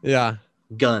hint? Yeah.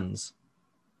 Guns.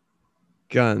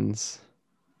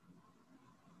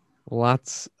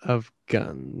 Lots of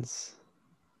guns.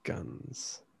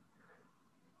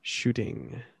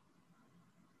 shooting.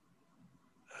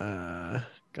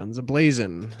 Guns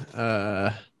a-blazing.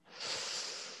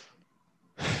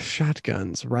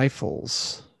 Shotguns,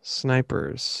 rifles,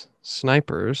 snipers.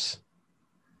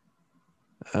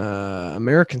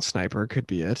 American Sniper could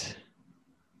be it.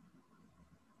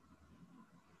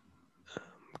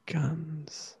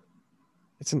 Guns.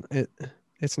 It's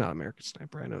not American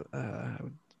Sniper. I know.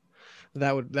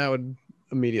 That would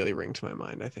immediately ring to my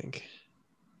mind, I think.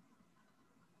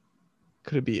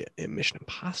 Could it be a Mission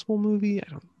Impossible movie? I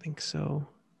don't think so.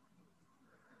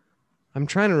 I'm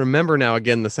trying to remember now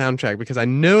again the soundtrack because I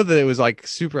know that it was like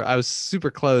I was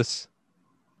super close.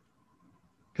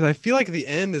 Because I feel like the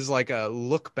end is like a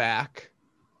look back.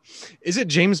 Is it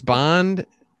James Bond?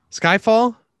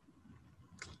 Skyfall?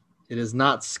 It is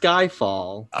not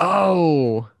Skyfall.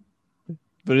 Oh.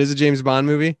 But it is a James Bond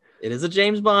movie? It is a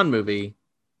James Bond movie.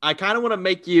 I kind of want to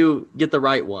make you get the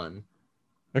right one.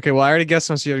 Okay, well, I already guessed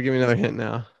one, so you have to give me another hint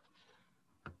now.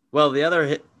 Well, the other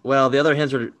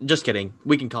hints were just kidding.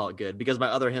 We can call it good because my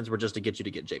other hints were just to get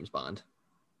James Bond.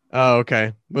 Oh,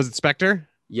 okay. Was it Spectre?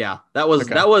 Yeah, that was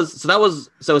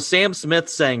Sam Smith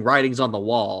saying "Writings on the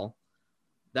Wall."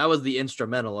 That was the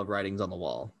instrumental of "Writings on the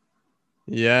Wall."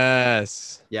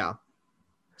 Yes. Yeah.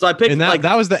 So I picked, and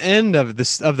that was the end of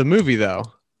the movie, though.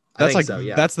 That's like, so,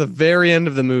 yeah. That's the very end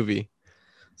of the movie.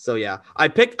 So yeah, I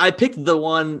picked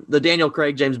the Daniel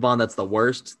Craig James Bond that's the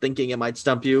worst, thinking it might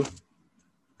stump you.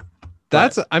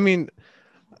 That's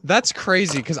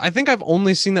crazy because I think I've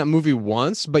only seen that movie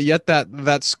once, but yet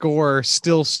that score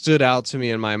still stood out to me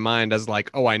in my mind as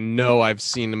like, oh, I know I've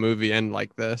seen a movie end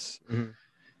like this. Mm-hmm.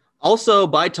 Also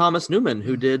by Thomas Newman,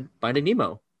 who did Finding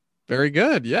Nemo. Very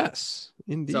good. Yes,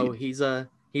 indeed. So he's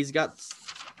got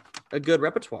a good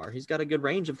repertoire. He's got a good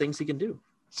range of things he can do.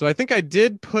 So I think I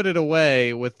did put it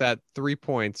away with that 3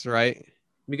 points, right?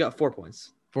 We got 4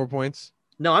 points. 4 points?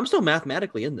 No, I'm still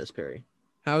mathematically in this, Perry.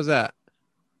 How's that?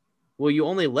 Well, you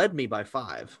only led me by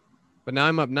 5. But now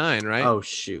I'm up 9, right? Oh,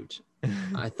 shoot.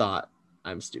 I thought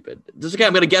I'm stupid. Just okay,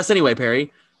 I'm going to guess anyway,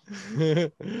 Perry. All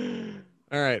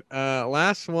right.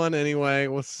 Last one anyway.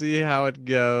 We'll see how it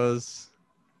goes.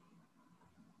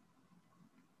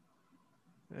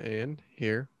 And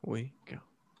here we go.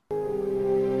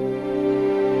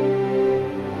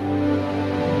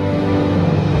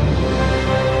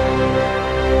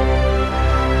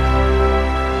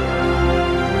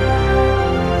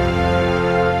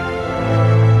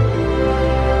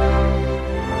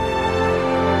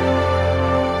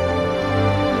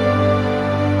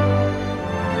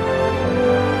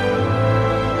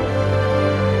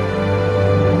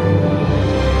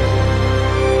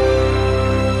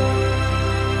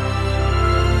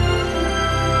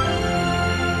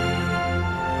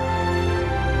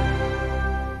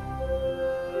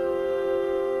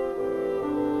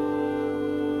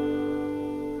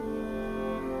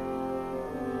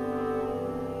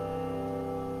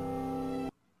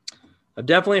 I've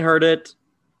definitely heard it.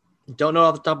 Don't know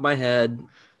off the top of my head.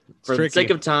 For the sake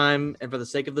of time and for the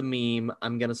sake of the meme,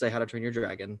 I'm going to say How to Train Your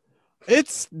Dragon.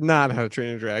 It's not How to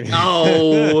Train Your Dragon.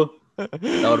 Oh, that would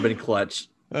have been clutch.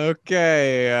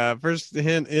 Okay. First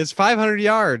hint is 500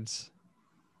 yards.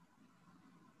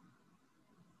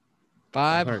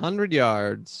 500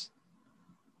 yards.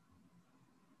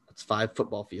 That's 5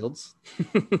 football fields.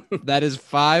 That is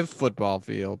 5 football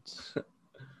fields.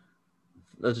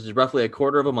 That's just roughly a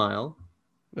quarter of a mile.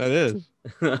 That is.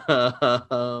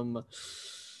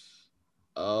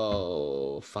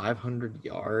 500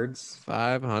 yards.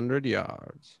 500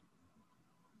 yards.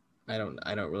 I don't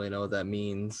really know what that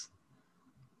means.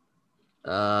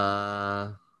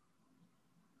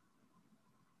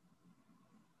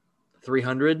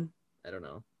 300? I don't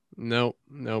know. Nope.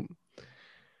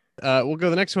 We'll go.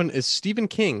 The next one is Stephen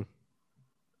King.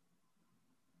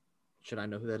 Should I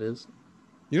know who that is?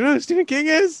 You don't know who Stephen King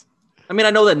is? I mean, I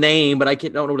know the name, but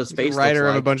don't know what his face looks like. Writer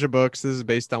of a bunch of books. This is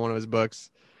based on one of his books.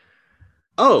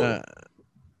 Oh,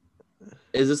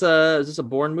 is this a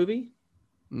Bourne movie?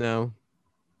 No.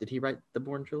 Did he write the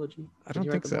Bourne trilogy? I don't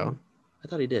think so. Bourne? I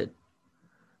thought he did.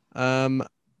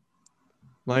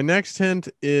 My next hint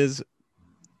is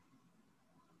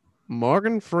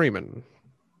Morgan Freeman.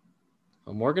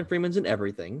 Well, Morgan Freeman's in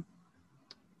everything.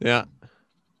 Yeah.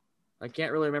 I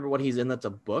can't really remember what he's in that's a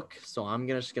book, so I'm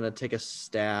just gonna take a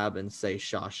stab and say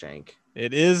Shawshank.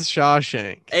 It is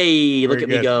Shawshank. Hey, look at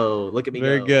me go. Look at me go.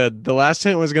 Very good. The last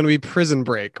hint was going to be Prison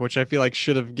Break, which I feel like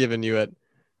should have given you it.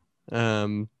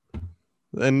 And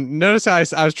notice how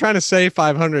I was trying to say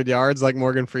 500 yards like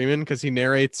Morgan Freeman because he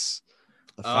narrates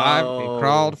he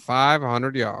crawled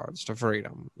 500 yards to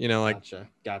freedom. You know, like.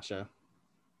 Gotcha.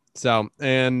 So,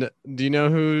 and do you know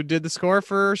who did the score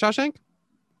for Shawshank?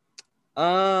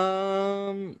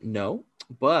 No,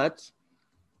 but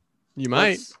You might.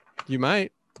 let's- You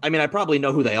might. I mean, I probably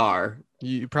know who they are.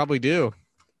 You probably do.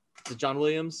 Is it John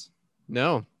Williams?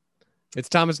 No, it's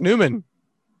Thomas Newman.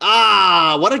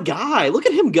 Ah, what a guy! Look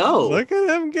at him go. Look at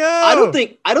him go. I don't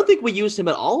think we used him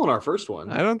at all in our first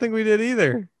one. I don't think we did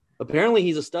either. Apparently,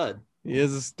 he's a stud. He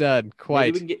is a stud.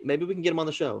 Quite. Maybe we can get him on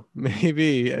the show.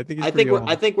 Maybe. I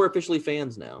think we're officially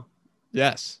fans now.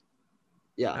 Yes.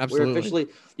 Yeah, Absolutely. we're officially.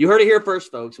 You heard it here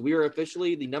first, folks. We are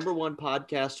officially the #1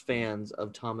 podcast fans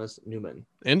of Thomas Newman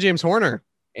And James Horner.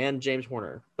 and James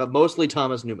Horner, but mostly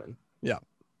Thomas Newman. Yeah.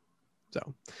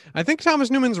 So I think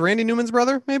Thomas Newman's Randy Newman's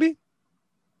brother, maybe?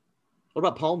 What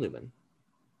about Paul Newman?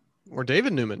 Or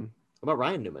David Newman. What about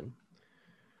Ryan Newman?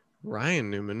 Ryan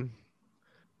Newman.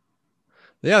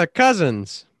 Yeah, they're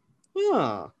cousins.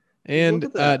 Yeah. And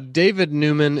Look at that. David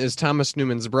Newman is Thomas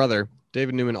Newman's brother.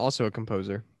 David Newman, also a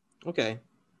composer. Okay.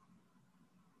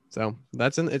 So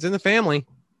it's in the family.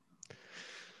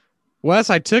 Wes,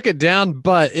 I took it down,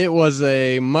 but it was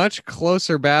a much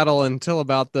closer battle until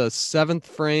about the 7th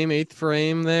frame, 8th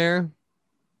frame there.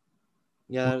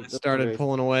 Yeah. It started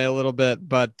pulling away a little bit,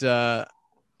 but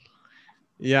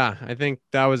yeah, I think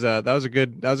that was a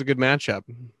good matchup.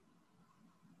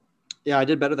 Yeah, I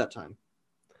did better that time.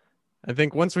 I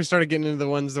think once we started getting into the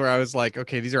ones where I was like,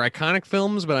 okay, these are iconic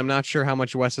films, but I'm not sure how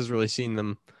much Wes has really seen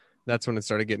them. That's when it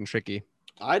started getting tricky.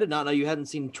 I did not know you hadn't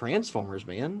seen Transformers,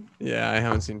 man. Yeah, I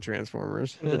haven't seen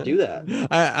Transformers. To do that.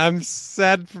 I'm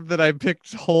sad that I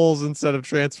picked Holes instead of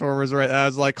Transformers. Right, I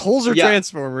was like, Holes or Yeah.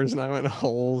 Transformers, and I went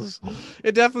Holes.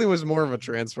 It definitely was more of a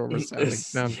Transformers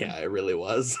sounding. Yeah, it really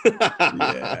was.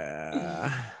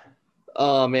 Yeah.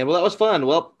 Oh man, well that was fun.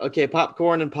 Well, okay,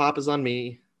 popcorn and pop is on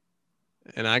me.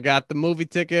 And I got the movie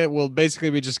ticket. We'll basically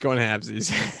be just going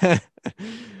halvesies.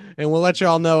 And we'll let you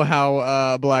all know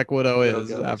how Black Widow is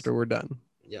goes. after we're done.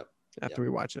 Yep. After we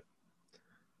watch it.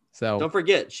 So Don't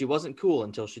forget, she wasn't cool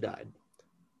until she died.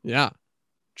 yeah,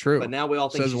 true. But now we all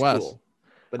think Says she's Wes. cool.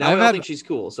 But now I've we all had- think she's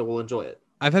cool, so we'll enjoy it.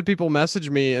 I've had people message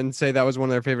me and say that was one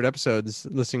of their favorite episodes,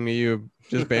 listening to you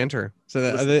just banter. So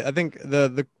that, I think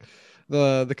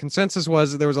the consensus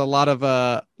was that there was a lot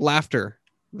of laughter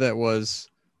that was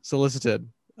solicited.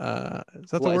 Is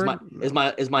that Well, the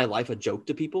word? is my life a joke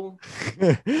to people?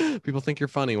 People think you're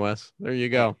funny, Wes. There you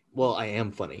go. Well, I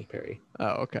am funny, Perry.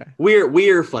 Oh, okay.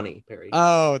 We're funny, Perry.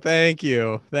 Oh, thank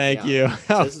you. Thank you.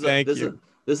 Oh, thank you.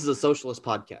 This is a socialist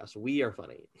podcast. We are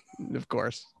funny. Of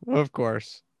course. Of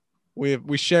course.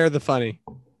 We share the funny,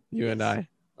 you and I.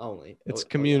 Only. It's Oh,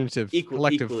 communicative,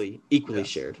 collective. Equally Yes.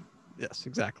 shared. Yes,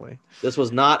 exactly. This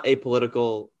was not a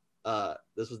political what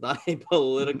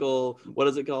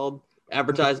is it called?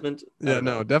 Advertisement? I Yeah, don't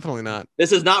know. no, definitely not.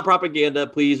 This is not propaganda.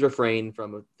 Please refrain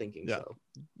from thinking Yeah. so.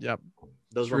 Yep.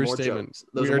 Those True were more statement. jokes.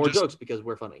 Those We are are more just- jokes because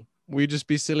we're funny. We just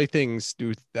be silly things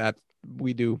do that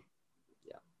we do.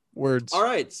 Yeah. Words. All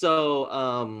right,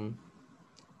 so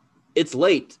it's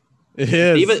late. It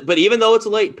is. Even though it's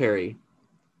late, Perry.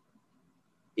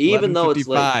 Even though it's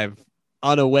late, 11:55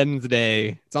 on a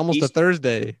Wednesday. It's almost a East-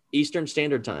 Thursday. Eastern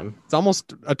Standard Time. It's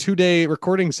almost a 2-day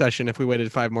recording session if we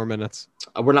waited 5 more minutes.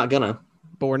 We're not gonna.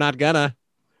 But we're not gonna.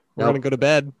 We're Nope. gonna go to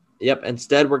bed. Yep.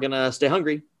 Instead, we're gonna stay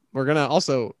hungry We're gonna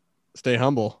also stay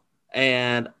humble.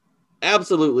 and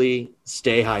absolutely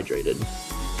stay hydrated.